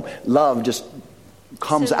the comb. Love just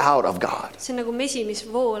comes out of God. see on nagu mesi, mis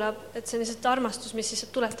voolab, et see on lihtsalt armastus, mis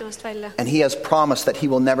lihtsalt tuleb temast välja. And he has promised that he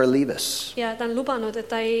will never leave us. Ja ta on lubanud, et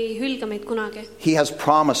ta ei hülga meid kunagi. He has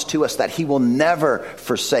promised to us that he will never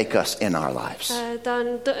forsake us in our lives. Ta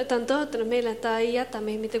on tõotanud meile, et ta ei jäta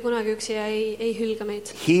meid mitte kunagi üksi ja ei hülga meid.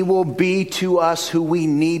 He will be to us who we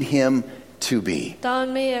need him to be. Ta on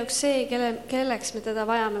meie jaoks see, kelleks me teda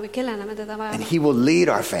vajame või kellena me teda And vajame. he will lead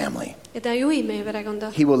our family. Ja ta juhib meie perekonda.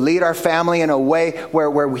 He will lead our family in a way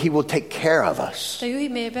where he will take care of us. Ta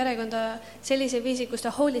juhib meie perekonda sellise viisi, kus ta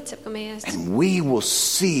hoolitseb ka meie eest. And we will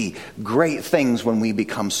see great things when we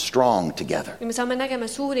become strong together. Ja me saame nägema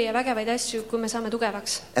suuri ja vägevaid asju, kui me saame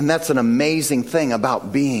tugevaks. And that's an amazing thing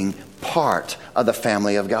about being part of the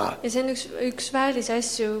family of God. Ja see on üks väelisi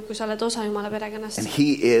asju, kui sa oled osa Jumala perekonnast. And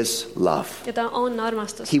he is love. Ja ta on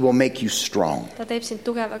armastus. He will make you strong. Ta teeb sind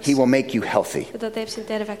tugevaks. He will make you healthy. Ja ta teeb sind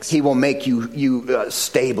terveks. He will make you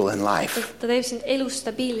stable in life. Ta teeb sind elus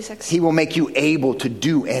stabiilseks. He will make you able to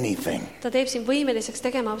do anything. Ta teeb sind võimeliseks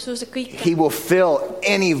tegema absoluutselt kõike. He will fill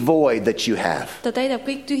any void that you have. Ta täidab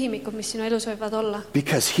kõik tühimikud, mis sinu elus võivad olla.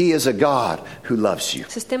 Because he is a God who loves you.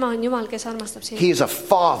 Sest tema on Jumal, kes armastab sind. He is a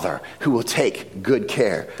father who will take good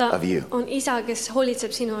care Ta of you. on isa, kes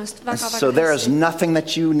hoolitseb sinu eest And väga-väga so there is hästi. nothing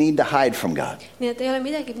that you need to hide from God. Nii et ei ole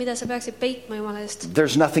midagi, mida sa peaksid peitma Jumala eest.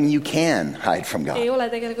 There's nothing you can hide from Ei God. ole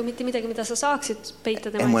tegelikult mitte midagi, mida sa saaksid peita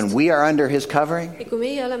And tema when eest. we are under his covering, Ja kui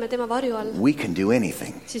meie oleme tema varju all, we can do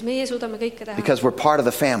anything siis meie suudame kõike teha. because we're part of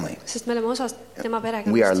the family. Sest me oleme osas tema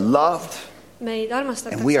We are perekonnast. loved Meid and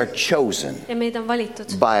we armastatakse are chosen ja meid on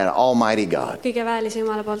valitud by an almighty God. kõige väelise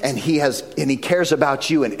Jumala poolt. And he cares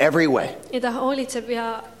about you in every way. Ja ta hoolitseb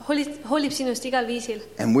ja hoolib sinust igal viisil.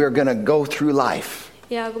 And we're going to go through life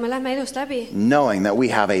Ja kui me lähme elust läbi knowing that we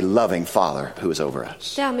have a loving father who is over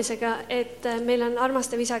us. teadmisega, et meil on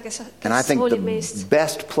armastav isa, kes And I think hoolib the meist.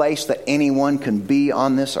 best place that anyone can be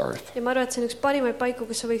on this earth Ja ma arvan, et see on üks parimaid paiku,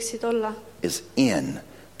 kus sa võiksid olla, is in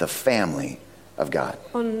the family of God.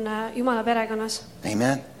 on Jumala perekonnas.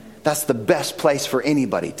 Amen. That's the best place for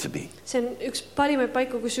anybody to be. See on üks parimaid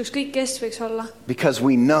paiku, kus ükskõik kes võiks olla. Because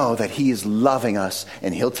we know that he is loving us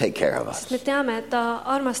and he'll take care of us. Me teame, et ta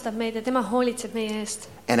armastab meid ja tema hoolitseb meie eest.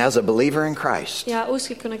 And as a believer in Christ, Ja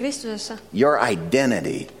usklikuna Kristusesse, your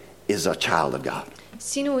identity is a child of God.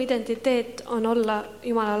 sinu identiteet on olla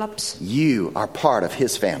Jumala laps. You are part of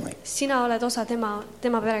his family. Sina oled osa tema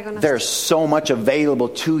perekonnast. There's so much available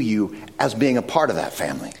to you as being a part of that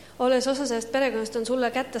family. Olles osa sellest perekonnast, on sulle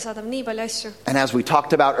kättesaadav nii palju asju. And as we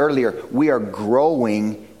talked about earlier, we are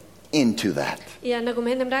growing into that. Ja nagu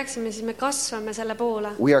me ennem rääkisime, siis me kasvame selle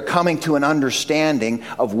poole. We are coming to an understanding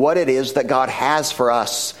of what it is that God has for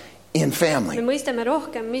us in Me family. mõistame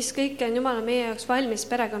rohkem, mis kõike on Jumala meie jaoks valmis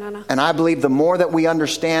perekonnana. And I believe the more that we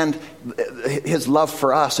understand his love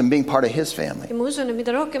for us and being part of his family, Ja ma usun, et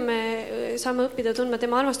mida rohkem me saame õppida tundma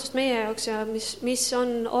tema armastust meie jaoks ja mis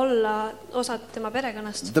on olla osa tema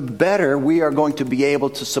perekonnast, the better we are going to be able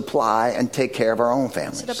to supply and take care of our own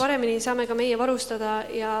families. seda paremini saame ka meie varustada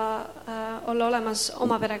ja olla olemas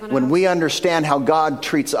oma perekonna When jaoks. we understand how God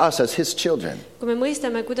treats us as his children, Kui me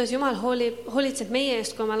mõistame, kuidas Jumal hoolitseb meie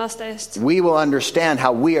eest kui oma laste eest, we will understand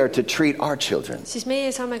how we are to treat our children siis meie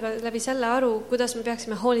saame ka läbi selle aru, kuidas me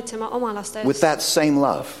peaksime hoolitsema oma laste with eest. that same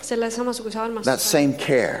love, Selle samasuguse that armastuse, same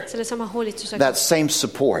care, selle sama hoolitsusega, that same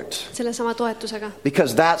support, selle sama toetusega.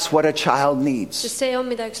 because that's what a child needs. Sest see on,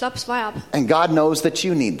 mida üks laps vajab. And God knows that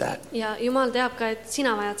you need that. Ja Jumal teab ka, et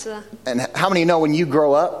sina vajad seda. And how many know when you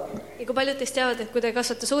grow up, Ja kui paljud teist teavad, et kui te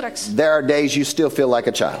kasvate suureks, there are days you still feel like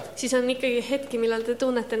a child, siis on ikkagi hetki, millal te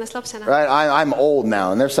tunnete ennast lapsena. right? I'm old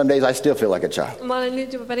now, and there's some days I still feel like a child. Ma olen nüüd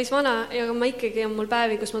juba päris vana ja ma ikkagi on mul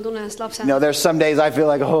päevi, kus ma tunnen ennast You lapsena. know, there's some days I feel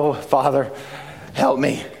like, oh, Father, help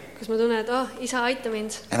me. Kus ma tunnen, et isa, aita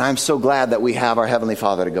mind. And I'm so glad that we have our Heavenly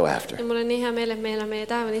Father to go after. Ja mul on nii hea meel, et meil on meie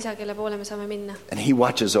taevane isa, kelle poole me saame minna. And He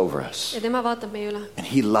watches over us. Ja tema vaatab meie üle And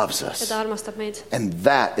He loves ja us. ta armastab meid. And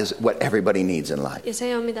that is what everybody needs in life. Ja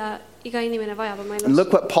see on, mida iga inimene vajab oma And elus.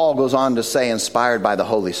 look what Paul goes on to say, inspired by the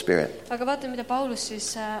Holy Spirit. Aga vaata, mida Paulus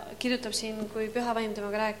siis kirjutab siin, kui püha vaim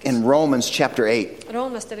temaga rääkis. In Romans chapter 8.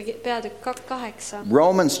 Roomlastele peatükk 8.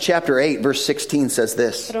 Romans chapter 8 verse 16 says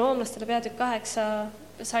this. Roomlastele peatükk 8,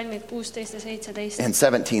 salmid 16 ja 17. And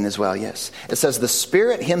 17 as well, yes. It says, the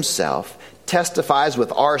Spirit Himself testifies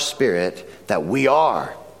with our spirit that we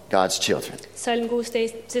are God's children. Salm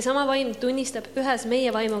 16. Seesama vaim tunnistab ühes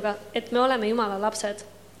meie vaimuga, et me oleme Jumala lapsed.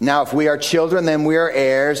 Now, if we are children, then we are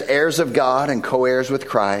heirs, heirs of God and co-heirs with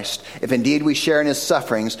Christ. If indeed we share in His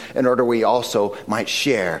sufferings, in order we also might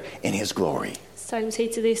share in His glory. Salm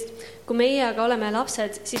 17. kui meie aga oleme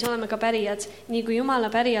lapsed, siis oleme ka pärijad, nii kui Jumala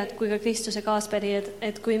pärijad kui ka Kristuse kaaspärijad,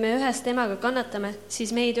 et kui me ühes temaga kannatame,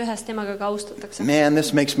 siis meid ühes temaga ka austatakse. Man,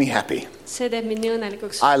 this makes me happy. See teeb mind nii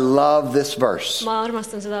õnnelikuks. I love this verse. Ma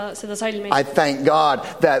armastan seda salmi. I thank God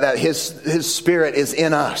that his spirit is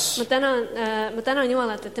in us. Ma tänan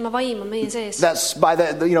Jumalat, et tema vaim on meie sees. That's by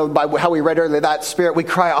by how we read earlier, that spirit we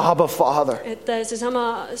cry, Abba, Father. Et see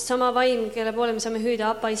sama vaim, kelle poole me saame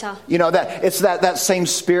hüüda Abba, Isa. That it's that same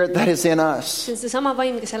spirit that is in us. See on see sama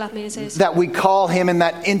vaim, kes elab meie sees. That we call him in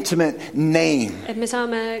that intimate name. Et me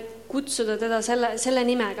saame kutsuda teda selle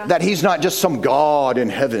nimega. That he's not just some God in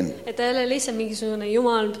heaven. Et ta ei ole lihtsalt mingisugune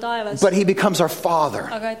Jumal taevas. But he becomes our Father.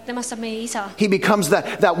 Aga et temast saab meie isa. He becomes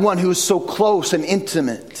that one who is so close and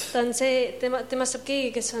intimate. Ta on see, temast saab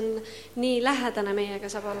keegi, kes on nii lähedane meiega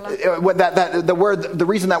saab olla. The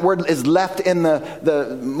reason that word is left in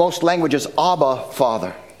the most languages, Abba,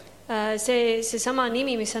 Father. See sama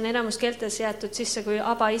nimi, mis on enamus keeltes jäetud sisse kui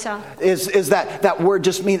Abba, isa. Is that word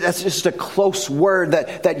just means that's just a close word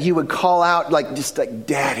that you would call out like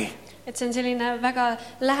daddy. Et see on selline väga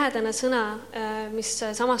lähedane sõna, mis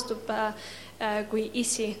samastub kui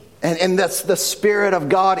isi. And that's the spirit of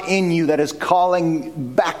God in you that is calling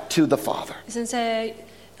back to the Father. See on see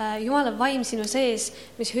Jumala vaim sinu sees,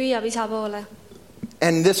 mis hüüab isa poole.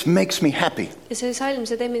 And this makes me happy. Ja see salm,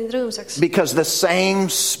 see teeb mind rõõmsaks. Because the same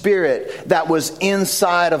spirit that was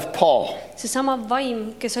inside of Paul. See sama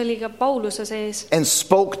vaim, kes oli ka Pauluse sees. And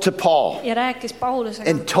spoke to Paul. Ja rääkis Paulusega.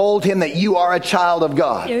 And told him that you are a child of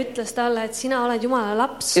God. Ja ütles talle, et sina oled Jumala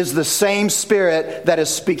laps. Is the same spirit that is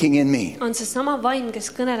speaking in me. On see sama vaim, kes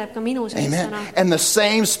kõneleb ka minu sees täna. And the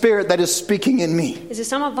same spirit that is speaking in me. Ja see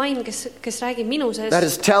sama vaim, kes räägib minu sees. That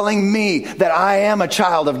is telling me that I am a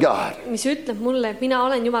child of God. Mis ütleb mulle, et mina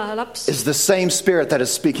olen Jumala laps. Is the same spirit that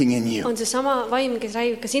is speaking in you. On see sama vaim, kes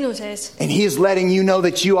räägib ka sinu sees. And he is letting you know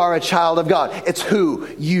that you are a child of God. It's who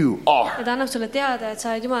you are. Ja ta annab sulle teada, et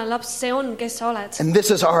sa oled Jumala laps, see on, kes sa oled. And this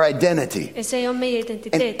is our identity. Ja see on meie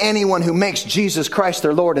identiteet. And anyone who makes Jesus Christ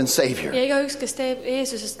their Lord and Savior. Ja igaüks, kes teeb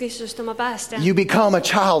Jeesusest Kristust oma päästja. You become a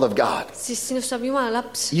child of God. Siis sinust saab Jumala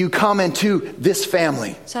laps. You come into this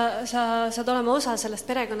family. Sa saad olema osa sellest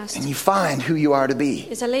perekonnast. And you find who you are to be.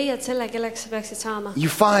 Ja sa leiad selle, kelleks sa peaksid saama. You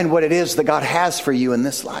find what it is that God has for you in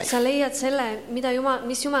this life. Sa leiad selle,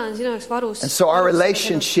 mis Jumal on sinu jaoks varus. And so our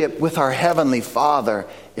relationship with our Heavenly Father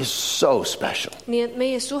is so special. Nii et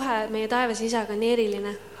meie suhe meie taevase isaga on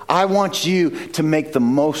eriline. I want you to make the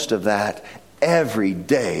most of that every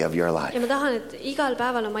day of your life. Ja ma tahan, et igal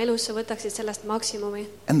päeval oma elus sa võtaksid sellest maksimumi.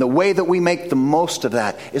 And the way that we make the most of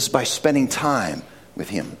that is by spending time with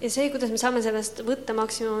him. Ja see, kuidas me saame sellest võtta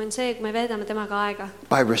maksimumi, on see, kui me veedame temaga aega.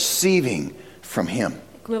 By receiving from him.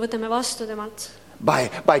 Kui me võtame vastu temalt.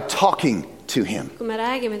 By talking to him. Kui me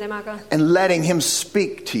räägime temaga. And letting him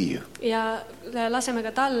speak to you. Ja laseme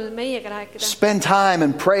ka tal meiega rääkida. Spend time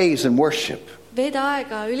in praise and worship. Veeda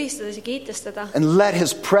aega ülistades ja kiitestada. And let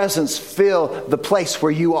his presence fill the place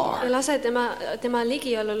where you are. Ja lase tema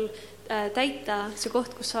ligiolul täita see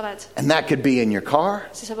koht, kus sa oled. And that could be in your car.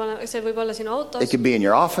 See võib olla sinu autos. It could be in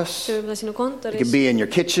your office. See võib olla sinu kontoris. It could be in your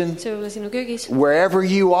kitchen. See võib olla sinu köögis. Wherever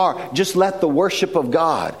you are, just let the worship of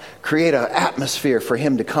God create an atmosphere for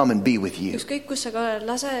him to come and be with you. Ükskõik kus sa ka oled,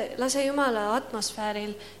 lase Jumala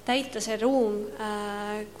atmosfääril täita see ruum,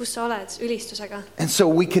 kus sa oled ülistusega. And so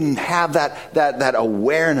we can have that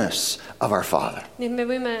awareness of our Father. Nii et me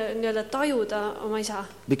võime nii-öelda tajuda oma isa.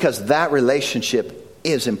 Because that relationship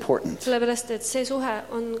is important. Sellepärast, et see suhe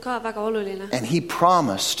on ka väga oluline. And he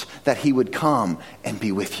promised that he would come and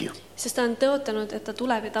be with you. Sest ta on tõotanud, et ta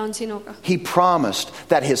tuleb ja ta on sinuga. He promised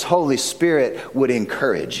that his Holy Spirit would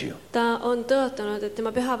encourage you. Ta on tõotanud, et tema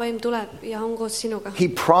püha vaim tuleb ja on koos sinuga. He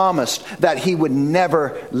promised that he would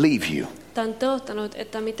never leave you. Ta on tõotanud, et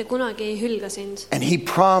ta mitte kunagi ei hülga sind. And he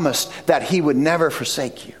promised that he would never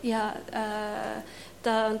forsake you. Ja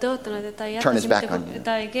ta on tõotanud, et ta ei Turn his back on you.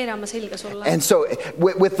 Ta ei keera oma selga sulle. And so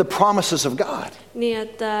with the promises of God, nii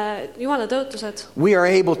et Jumala tõotused, we are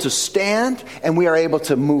able to stand and we are able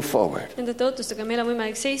to move forward. Nende tõotustega meil on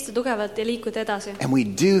võimalik seista tugevalt ja liikuda edasi. And we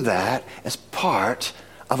do that as part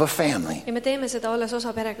of a family. Ja me teeme seda olles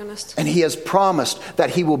osa perekonnast. And he has promised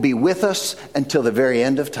that he will be with us until the very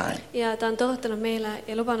end of time. Ja ta on tõotanud meile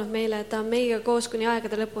ja lubanud meile, et ta on meiega koos kuni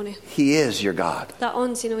aegade lõpuni. He is your God. Ta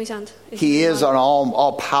on sinu isand. He is an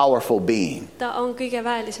all-powerful being. Ta on kõige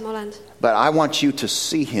väelisem olend. But I want you to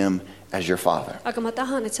see him as your Father. Aga ma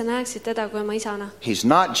tahan, et sa näeksid teda kui oma isana. He's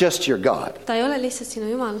not just your God. Ta ei ole lihtsalt sinu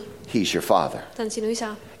Jumal. He's your Father. Ta on sinu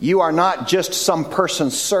isa. You are not just some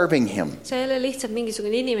person serving him. Sa ei ole lihtsalt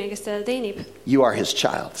mingisugune inimene, kes teda teenib. You are his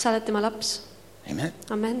child. Sa oled tema laps. Amen.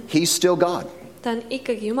 Amen. He's still God. ta on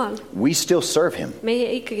ikkagi Jumal. We still serve him. Meie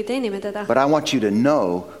ikkagi teenime teda. But I want you to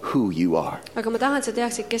know who you are. Aga ma tahan, et sa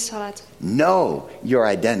teaksid, kes sa oled. Know your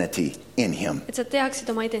identity in him. Et sa teaksid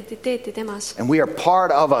oma identiteeti temas. And we are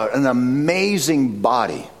part of an amazing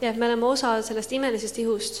body. Ja, me oleme osa sellest imelisest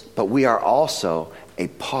ihust. But we are also a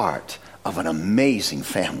part of an amazing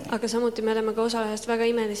family. Aga samuti me oleme ka osa ühest väga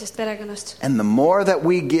imelisest perekonnast. And the more that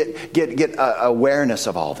we get awareness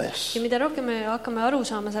of all this, Ja mida rohkem me hakkame aru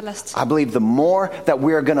saama sellest, I believe the more that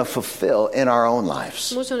we are going to fulfill in our own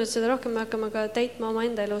lives. ma usun, et seda rohkem me hakkame ka täitma oma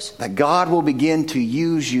enda elus. That God will begin to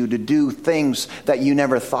use you to do things that you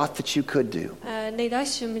never thought that you could do. Neid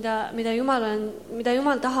asju, mida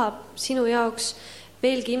Jumal tahab sinu jaoks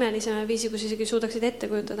veelgi imelisema viisi, kus isegi suudaksid ette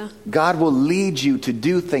kujutada. God will lead you to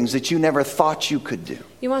do things that you never thought you could do.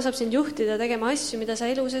 Jumal saab sind juhtida tegema asju, mida sa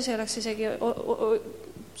elu sees ei oleks isegi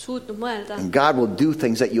suutnud mõelda. And God will do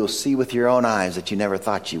things that you'll see with your own eyes that you never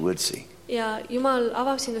thought you would see. Ja Jumal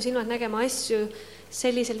avab sinu silmad nägema asju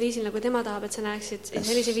sellisel viisil, nagu tema tahab, et sa näeksid, ja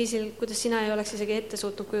sellisel viisil, kuidas sina ei oleks isegi ette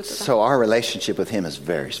suutnud kujutada. So our relationship with him is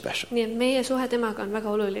very special. Nii et meie suhe temaga on väga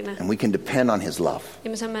oluline. And we can depend on his love. Ja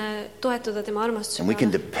me saame toetuda tema armastuse And we can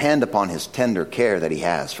depend upon his tender care that he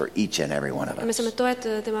has for each and every one of ja me us. saame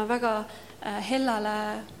toetuda tema väga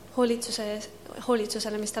hellale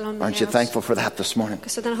hoolitsusele, mis tal on meie Aren't you jaoks. thankful for that this morning?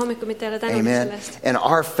 Kas sa täna hommikul mitte ei ole tänulik Amen. sellest? And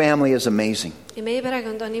our family is amazing. Ja meie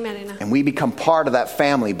perekond on imeline. And we become part of that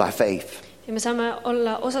family by faith. Ja me saame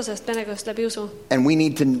olla osa sellest perekonnast läbi usu. And we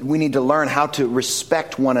need to learn how to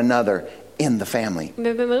respect one another in the family.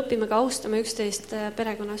 Me peame õppima ka austama üksteist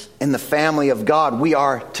perekonnas. In the family of God, we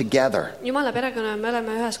are together. Jumala perekonna me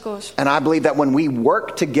oleme üheskoos. And I believe that when we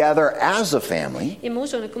work together as a family, Ja ma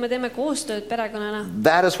usun, et kui me teeme koostööd perekonnana,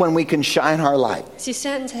 that is when we can shine our light siis see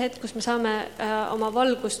on see hetk, kus me saame oma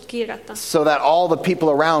valgust kiirgata. so that all the people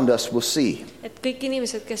around us will see. Et kõik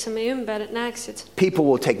inimesed, kes on meie ümber, näeksid People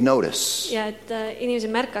will take notice. ja et inimesed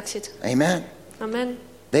märkaksid. Amen. Amen.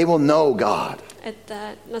 They will know God Et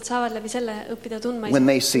nad saavad läbi selle õppida tundma when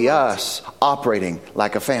they see us operating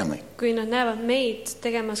like a family. kui nad näevad meid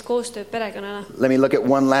tegemas koostööd perekonnana. Let me look at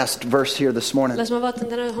one last verse here this morning. Las ma vaatan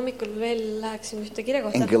täna hommikul veel läheksin ühte kirja In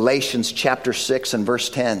kohta. Galatians chapter 6 and verse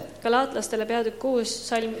 10. Galaatlastele peatükk 6,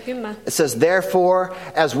 salm 10. It says, therefore,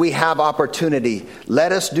 as we have opportunity,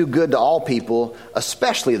 let us do good to all people,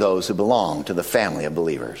 especially those who belong to the family of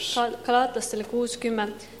believers. Galaatlastele 6:10.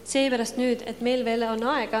 Seepärast nüüd, et meil veel on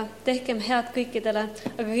aega, tehkem head kõikidele,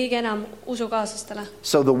 aga kõige enam usukaaslastele.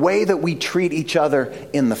 So the way that we treat each other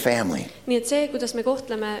in the family Nii et see, kuidas me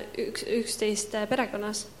kohtleme üksteist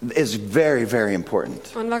perekonnas, is very, very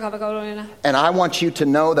important. on väga-väga oluline. And I want you to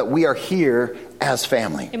know that we are here as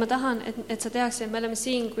family. Ja ma tahan, et sa teaksid, et me oleme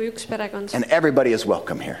siin kui üks perekond. And everybody is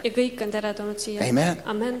welcome here. Ja kõik on teretulnud siia. Amen.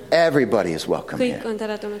 Amen. Everybody is welcome Kõik here. on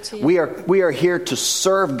teretulnud siia. We are here to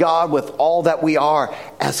serve God with all that we are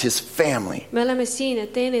as his family. Me oleme siin,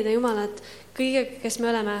 et teenida Jumalat kõige, kes me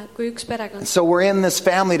oleme kui üks perekond. So we're in this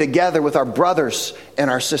family together with our brothers and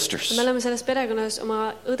our sisters Me oleme selles perekonnas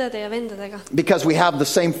oma õdede ja vendadega, because we have the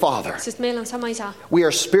same Father. sest meil on sama isa. We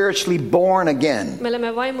are spiritually born again Me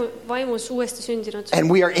oleme vaimus uuesti sündinud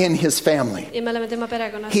and we are in his family. ja me oleme tema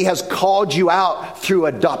perekonnas. He has called you out through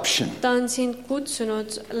adoption. Ta on sind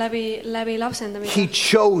kutsunud läbi He lapsendamise.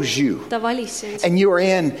 chose you Ta valis sind and you are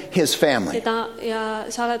in his family. ja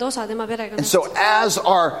sa oled osa tema And perekonnast. so as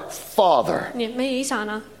our Father, Nii et meie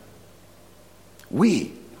isana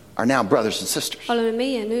we are now brothers and sisters. oleme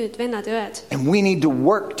meie nüüd vennad ja õed. And we need to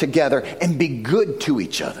work together and be good to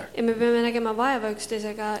each other. Ja me peame nägema vaeva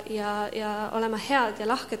üksteisega ja olema head ja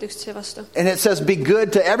lahked üksteise vastu. And it says be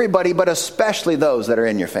good to everybody, but especially those that are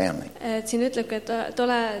in your family. Et siin ütlebki,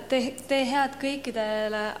 et tee head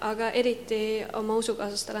kõikidele, aga eriti oma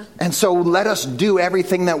usukaaslastele. And so let us do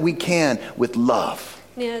everything that we can with love.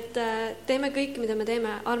 Nii et teeme kõik, mida me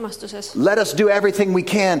teeme armastuses. Let us do everything we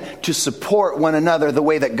can to support one another the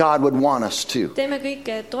way that God would want us to. Teeme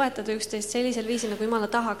kõike, et toetada üksteist sellisel viisil, nagu Jumala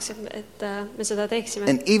tahaks, et me seda teeksime.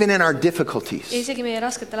 And even in our Ja difficulties, isegi meie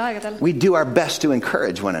rasketel aegadel, we do our best to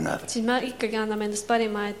encourage one another. siis me ikkagi anname endast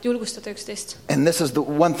parima, et julgustada üksteist. And this is the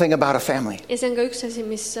one thing about a family, Ja see on ka üks asi,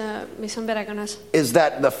 mis on perekonnas. is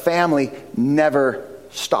that the family never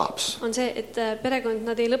stops. On see, et perekond,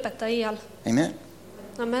 nad ei lõpeta iial. Amen.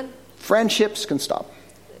 Amen. Friendships can stop.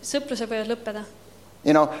 Sõprused võivad lõppeda.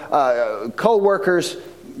 You know, co-workers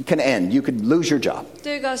can end. You could lose your job.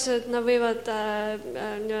 Töökaaslased, nad võivad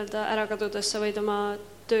nii-öelda ära kadudes, sa võid oma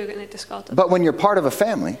töö näiteks kaotada. But when you're part of a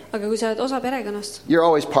family, Aga kui sa oled osa perekonnast, you're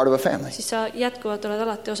always part of a family. siis sa jätkuvalt oled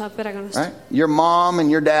alati osa perekonnast. Right? Your mom and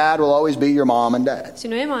your dad will always be your mom and dad.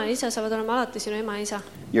 Sinu ema ja isa saavad olema alati sinu ema ja isa.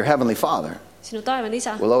 Your heavenly Father sinu taevane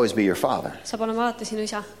isa will always be your father. saab olema alati sinu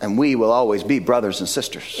isa. And we will always be brothers and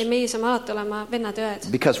sisters. Ja meie saame alati olema vennad ja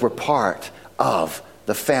õed. Because we're part of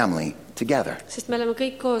the family together. Sest me oleme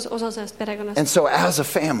kõik koos osa sellest perekonnast. And so as a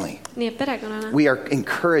family, Nii et perekonnana we are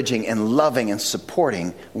encouraging and loving and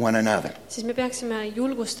supporting one another. siis me peaksime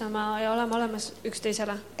julgustama ja olema olemas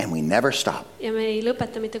üksteisele. And we never stop. Ja me ei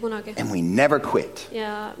lõpeta mitte kunagi. And we never quit.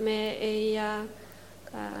 Ja me ei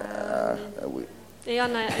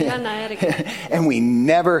anna järgi. And we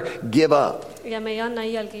never give up. Ja me ei anna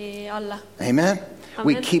iialgi alla. Amen?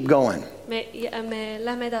 We keep going. Me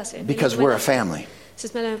lähme edasi. Because we're a family.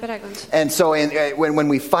 Sest me oleme perekond. And so when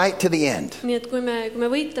we fight to the end Nii et kui me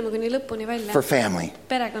võitleme kuni lõpuni välja for family,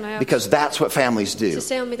 perekonna jaoks, because that's what families do, sest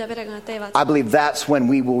see on, mida perekonnad teevad. I believe that's when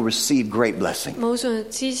we will receive great blessing. Ma usun,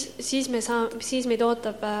 et siis meid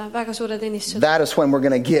ootab väga suure teenistused. That is when we're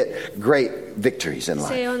going to get great victories in life.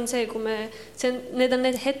 See on see, need on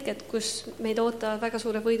need hetked, kus meid ootavad väga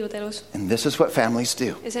suure võidud elus. And this is what families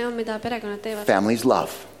do. Ja see on, mida perekonnad teevad. Families love.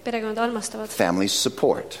 Perekonnad armastavad. Families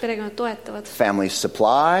support. Perekonnad toetavad. Families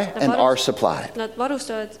supply and are supplied. Nad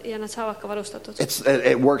varustavad ja nad saavad ka varustatud.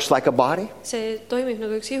 It works like a body. See toimib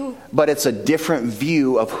nagu üks ihu. But it's a different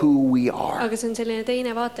view of who we are. Aga see on selline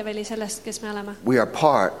teine vaateväli sellest, kes me oleme. We are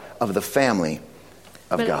part of the family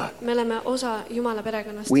of God. Me oleme osa Jumala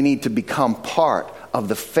perekonnast. We need to become part of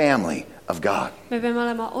the family of God. Me peame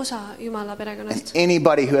olema osa Jumala perekonnast. And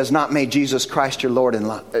anybody who has not made Jesus Christ your Lord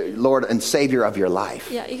and Savior of your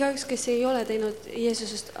life, ja igaüks, kes ei ole teinud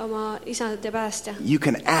Jeesusest oma isand ja päästja, you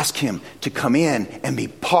can ask him to come in and be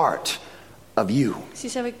part of you.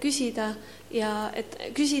 Siis sa võid küsida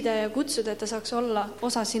ja kutsuda, et ta saaks olla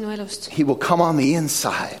osa sinu elust. He will come on the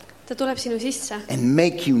inside. Ta tuleb sinu sisse and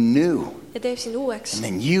make you new. Ja teeb sind uueks. And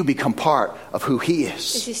then you become part of who he Ja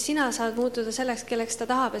is. siis sina saad muutuda selleks, kelleks ta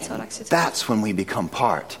tahab, et sa oleksid. That's when we become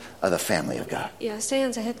part of the family of God. Ja see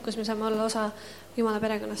on see hetk, kus me saame olla osa Jumala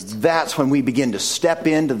perekonnast. That's when we begin to step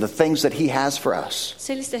into the things that he has for us.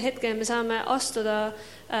 Selliste hetkel me saame astuda,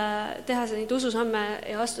 teha neid ususamme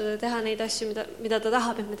ja astuda teha neid asju, mida ta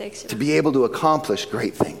tahab, et me To teeksime. be able to accomplish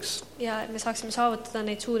great things. Ja et me saaksime saavutada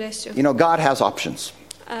neid suuri asju. You know, God has options.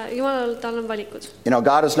 Jumalal tal on valikud. You know,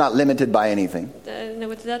 God is not limited by anything.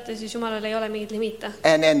 Nagu te teate, siis Jumalal ei ole mingeid limiite.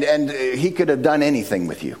 And he could have done anything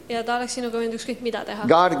with you. Ja ta oleks sinuga võinud ükskõik mida teha.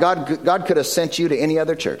 God could have sent you to any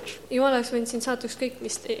other church. Jumal oleks võinud sind saata ükskõik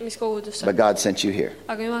mis kogudusse. But God sent you here.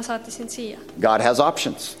 Aga Jumal saatis sind siia. God has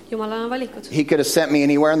options. Jumalal on valikud. He could have sent me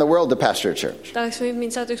anywhere in the world to pastor a church. Ta oleks võinud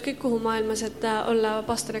mind saata ükskõik kuhu maailmas, et olla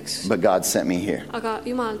pastoriks. But God sent me here. Aga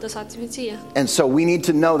Jumal, ta saatis mind siia. And so we need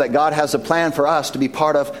to know that God has a plan for us to be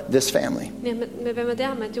part of this family. Nii et me peame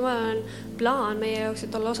teadma, et Jumalal on plaan meie jaoks,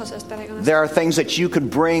 et olla osa sellest perekonnast. There are things that you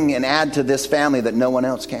could bring and add to this family that no one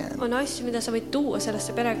else can. On asju, mida sa võid tuua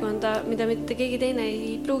sellesse perekonda, mida mitte keegi teine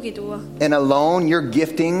ei pruugi tuua. And alone, your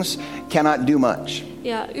giftings cannot do much.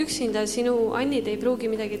 Ja üksinda sinu annid ei pruugi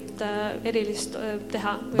midagi erilist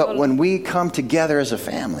teha. But when we come together as a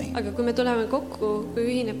family, Aga kui me tuleme kokku, kui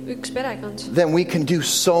ühineb üks perekond, then we can do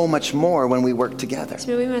so much more when we work together. siis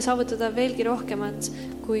me võime saavutada veelgi rohkemat,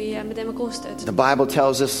 kui me teeme koostööd. The Bible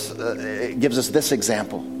tells us, it gives us this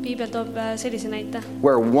example, Piibel toob sellise näite,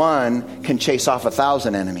 where one can chase off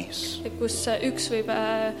 1,000 enemies, kus üks võib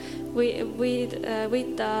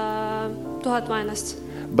võita 1000 vaenlast,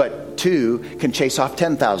 but two can chase off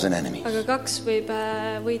 10,000 enemies. aga kaks võib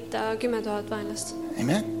võita 10 000 vaenlast.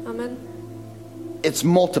 Amen? Amen. It's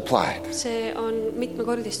multiplied. See on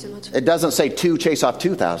mitmekordistunud. It doesn't say two chase off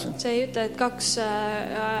 2,000. See ei ütle, et kaks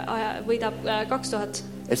võidab 2000.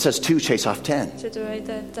 It says two chase off 10. See ütleb,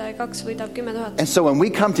 et kaks võidab 10 000. And so when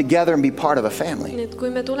we come together and be part of a family, Nii et kui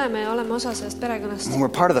me tuleme ja oleme osa sellest perekonnast when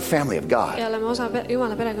we're part of the family of God, ja oleme osa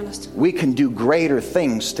Jumala perekonnast, we can do greater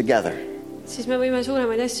things together. siis me võime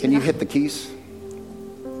suuremaid asju Can you teha. hit the keys?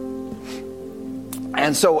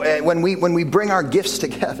 And so when we bring our gifts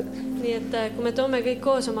together, Nii et kui me toome kõik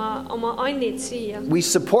koos oma annid siia, we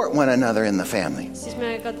support one another in the family. siis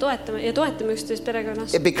me ka toetame üksteist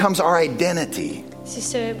perekonnas. It becomes our identity. Siis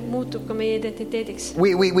see muutub ka meie identiteediks.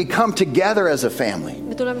 We come together as a family.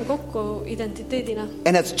 Me tuleme kokku identiteedina.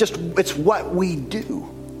 And it's what we do.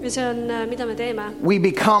 Ja see on, mida me teeme. We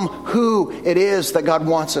become who it is that God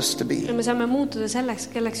wants us to be. Ja me saame muutuda selleks,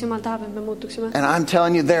 kelleks Jumal tahab, et me muutuksime. And I'm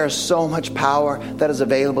telling you, there is so much power that is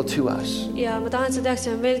available to us. Ja ma tahan, et sa teaks,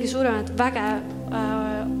 et on veelgi suuremat väge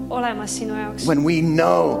olemas sinu jaoks. When we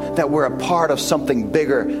know that we're a part of something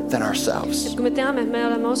bigger than ourselves. Et kui me teame, et me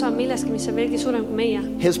oleme osa millestki, mis on veelgi suurem kui meie.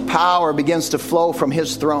 His power begins to flow from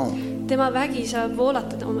his throne Tema vägi saab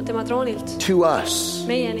voolata tema troonilt to us.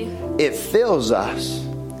 meieni. It fills us.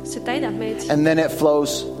 see täidab meid. And then it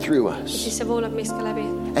flows through Ja us. siis see voolab meist ka läbi.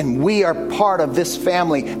 And we are part of this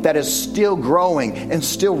family that is still growing and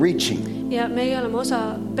still reaching. Ja meie oleme osa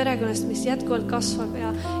perekonnast, mis jätkuvalt kasvab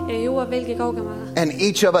ja jõuab veelgi kaugemale. And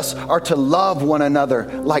each of us are to love one another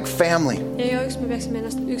like family. Ja igaüks me peaksime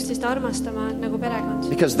ennast üksteist armastama nagu perekond.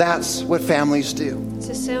 Because that's what families do.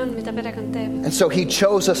 Sest see on, mida perekond teeb. And so he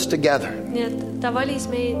chose us together. Nii et ta valis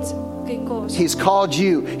meid kõik koos. He's called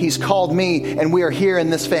you, he's called me, and we are here in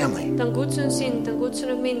this family. Ta on kutsunud sind, ta on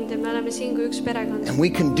kutsunud mind ja me oleme siin kui üks perekond. And we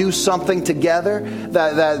can do something together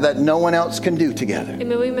that no one else can do together. Ja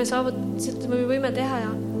me võime teha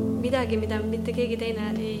midagi, mida mitte keegi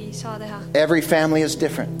teine ei saa teha. Every family is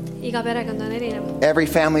different. Iga perekond on erinev. Every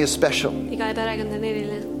family is special. Iga perekond on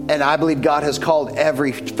eriline. And I believe God has called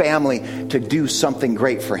every family to do something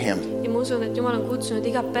great for him. Ja ma usun, et Jumal on kutsunud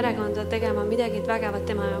iga perekonda tegema midagi vägevat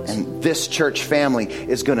tema jaoks. And this church family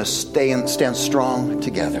is going to stand strong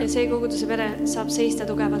together. Ja see koguduse pere saab seista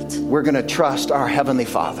tugevalt. We're going to trust our Heavenly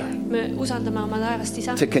Father Me usaldame oma taevast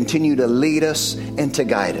isa. to continue to lead us and to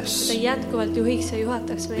guide us. Ta jätkuvalt juhiks ja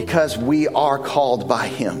juhataks meid. Because we are called by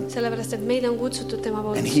Him. Sellepärast, et meid on kutsutud tema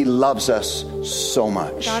poolt. And He loves us so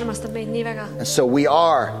much. Ta armastab meid nii väga. And so we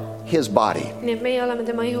are His body. Nii et meie oleme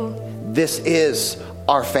tema ihu. This is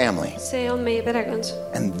our family. See on meie perekond.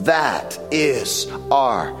 And that is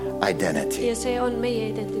our identity. Ja see on meie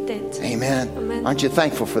identiteet. Amen. Amen. Aren't you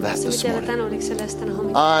thankful for that Sa this võid olla morning? tänulik selle eest täna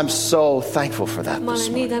hommikul. I'm so thankful for that Ma this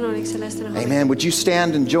olen nii morning. tänulik selle eest täna hommikul. Amen. Would you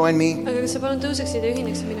stand and join me Aga kas sa palun tõuseksid ja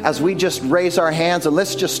ühineksid minuga? as we just raise our hands and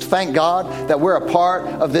let's just thank God that we're a part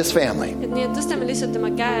of this family. Et nii, et tõstame lihtsalt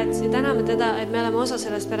tema käed ja täname teda, et me oleme osa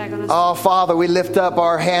sellest perekonnast. Oh, Father, we lift up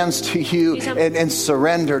our hands to you and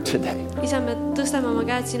surrender today. Isa, me tõstame oma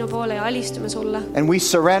käed sinu poole ja alistume sulle. And we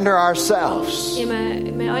surrender ourselves. Ja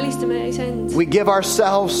me alistame iseend. We give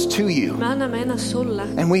ourselves to you. Me anname ennast sulle.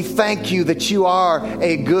 And we thank you that you are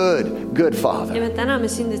a good Ja Father. me täname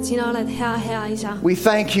sind, et sina oled hea isa. We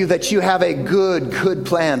thank you that you have a good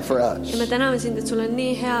plan for Ja us. me täname sind, et sul on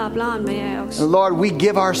nii hea plaan meie jaoks. And Lord, we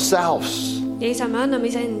give ourselves Ja isa, me anname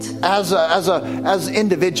iseend as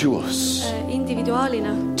individuals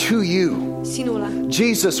individuaalina to you. sinule.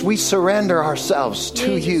 Jesus, we surrender ourselves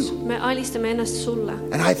to Jeesus, you. me alistame ennast sulle.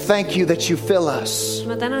 And I thank you that you fill us,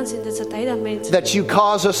 Ma tänan sind, et sa täidad meid. that you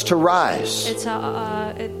cause us to rise,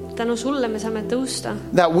 Et tänu sulle me saame tõusta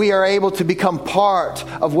that we are able to become part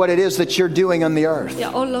of what it is that you're doing on the earth. ja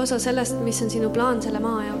olla osa sellest, mis on sinu plaan selle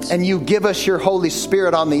maa jaoks. And you give us your Holy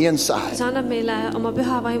Spirit on the inside, Sa annad meile oma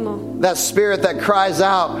püha vaimu. that Spirit that cries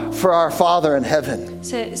out for our Father in heaven.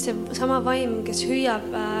 See sama vaim, kes hüüab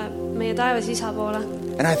meie taevas isa poole.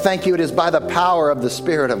 And I thank you, it is by the power of the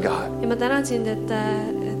Spirit of God Ja ma tänan sind, et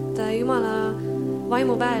Jumala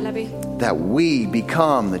vaimu väe läbi that we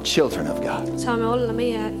become the children of God. saame olla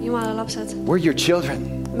meie Jumala lapsed. We're your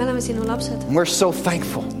children. Me oleme sinu lapsed And we're so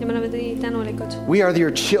thankful. ja me oleme nii tänulikud. We are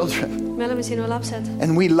your children. Me oleme sinu lapsed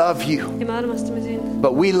And we love you. ja me armastame sind.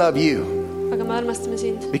 But we love you Aga me armastame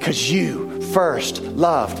sind, because you first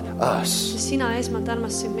loved us. sest sina esmalt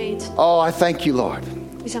armastasid meid. Oh, I thank you, Lord,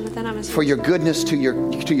 Isa, me täname for sind your goodness to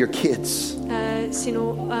your kids.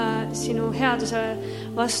 sinu headuse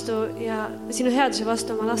vastu ja sinu headuse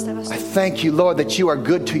vastu oma laste I vastu. thank you, Lord, that you are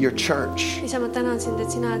good to your church. Isa, ma tänan sind,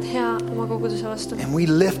 et sina oled hea oma koguduse vastu And we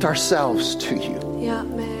lift ourselves to you. ja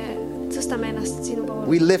me tõstame ennast sinu poole.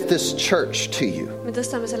 We lift this church to you. Me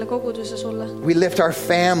tõstame selle koguduse sulle. We lift our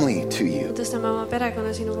family to Me you. tõstame oma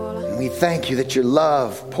perekonna sinu poole. And we thank you that your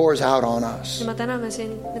love pours out on us. Ja me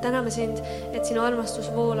täname sind, et sinu armastus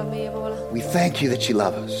voolab meie poole. We thank you that you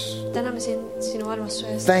love us. Täname sind sinu armastuse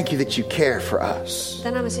eest. Thank you that you care for us.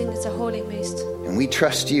 Täname sind, et sa hoolid meist. And we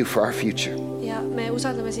trust you for our future. Ja me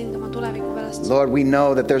usaldame sind oma tuleviku pärast. Lord, we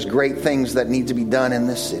know that there's great things that need to be done in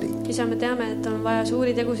this city. Isa, me teame, et on vaja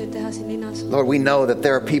suuri tegusid teha siin linnas. Lord, we know that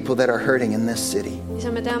there are people that are hurting in this city.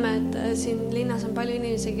 Isa, me teame, et siin linnas on palju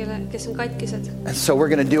inimesi, kes on katkised. And so we're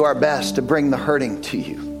going to do our best to bring the hurting to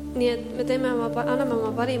you. Nii et me anname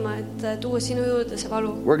oma parima, et tuua sinu juurde see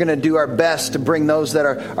valu. We're going to do our best to bring those that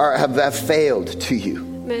have failed to you.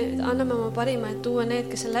 Me anname oma parima, et tuua need,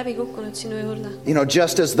 kes on läbi kukkunud sinu juurde. You know,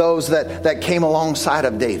 just as those that came alongside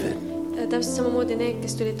of David. Täpselt samamoodi need,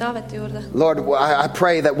 kes tulid Taaveti juurde. Lord, I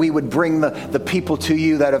pray that we would bring the people to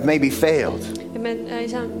you that have maybe failed Ja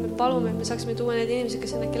Isa, me palume, et me saaksime tuua need inimesed,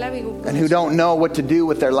 kes on äkki läbi and who kukkunud. don't know what to do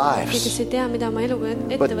with their Ja lives. kes ei tea, mida oma eluga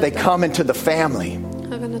ette But they võtta. come into the family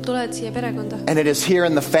Aga nad tulevad siia perekonda. And it is here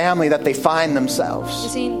in the family that they find Ja themselves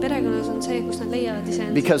siin perekonnas on see, kus nad leiavad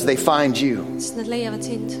iseend. because they find you. Sest nad leiavad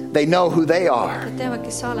sind. They know who they are Nad teavad,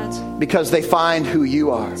 kes sa oled. because they find who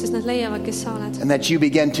you are. Sest nad leiavad, kes sa oled. And that you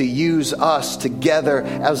begin to use us together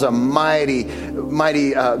as a mighty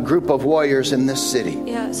group of warriors in this city.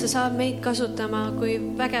 Ja sa saad meid kasutama kui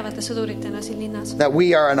vägevate sõduritena siin linnas. That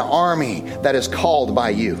we are an army that is called by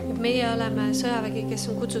you. Meie oleme sõjavägi, kes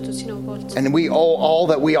on kutsutud sinu poolt. And we owe all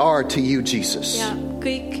that we are to you, Jesus. Ja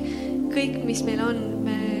kõik, mis meil on,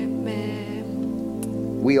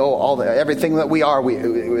 We owe everything that we are,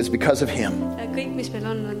 it was because of him. Kõik, mis meil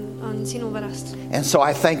on sinu pärast. And so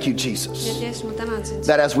I thank you, Jesus, Ja Jeesus, ma tänan sind.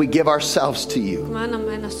 that as we give ourselves to Kui you, me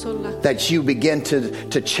anname ennast sulle. that you begin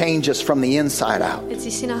to change us from the inside out. Et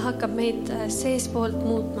siis sina hakkab meid seespoolt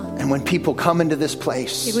muutma. And when people come into this Ja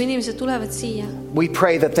place, kui inimesed tulevad siia, we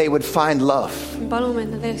pray that they would find love. me palume, et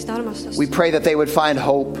nad leiaksid armastust. We pray that they would find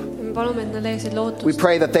hope. Me palume, et nad leiaksid We lootust.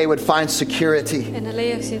 pray that they would find security, Et nad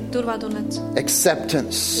leiaksid turvatunnet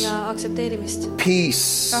acceptance, ja aktsepteerimist.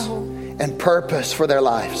 peace, Rahu. and purpose for their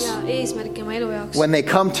lives. Ja eesmärki oma elu jaoks. When they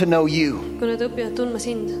come to know you, Kui nad õpivad tundma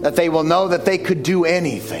sind. that they will know that they could do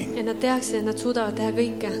anything. Et nad teaksid, et nad suudavad teha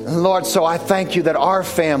kõike. And Lord, so I thank you that our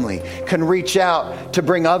family can reach out to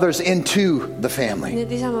bring others into the family. Nii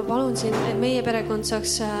et isa, ma palun sind, et meie perekond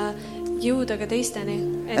saaks jõuda ka teisteni.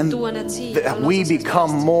 Et And tuua nad siia. that we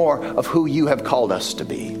become more of who you have called us to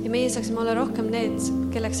be. Ja meie saaksime olla rohkem need,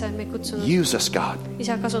 kelleks sa oled meid kutsunud. Use us, God.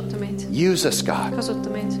 Isa, kasuta meid. Use us, God. Kasuta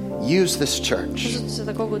meid. Use this church. Kasuta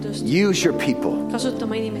seda kogudust. Use your people. Kasuta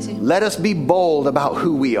oma inimesi. Let us be bold about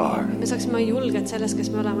who we are Me saaksime julged sellest, kes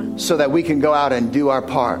me oleme. so that we can go out and do our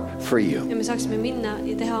part for you. Ja me saaksime minna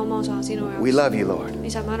ja teha oma osa sinu jaoks. We love you, Lord.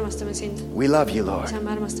 Isa, me armastame sind. We love you, Lord. Isa,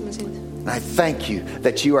 me armastame sind. And I thank you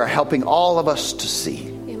that you are helping all of us to see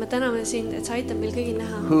Ja me täname sind, et sa aitad meil kõigil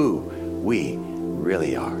näha, who we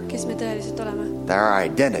really are. kes me tõeliselt oleme. That our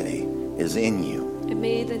identity is in you. Et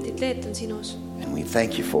meie identiteet on sinus. And we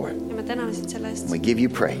thank you for it. Ja me täname sind selle eest. We give you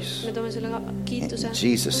praise. Me toome sulle ka kiituse. In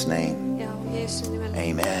Jesus' name, Ja Jeesuse nimel.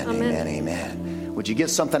 amen, amen, amen. Would you get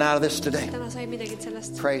something out of this today? Täna sai midagi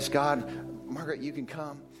sellest. Praise God. Margaret, you can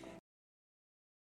come.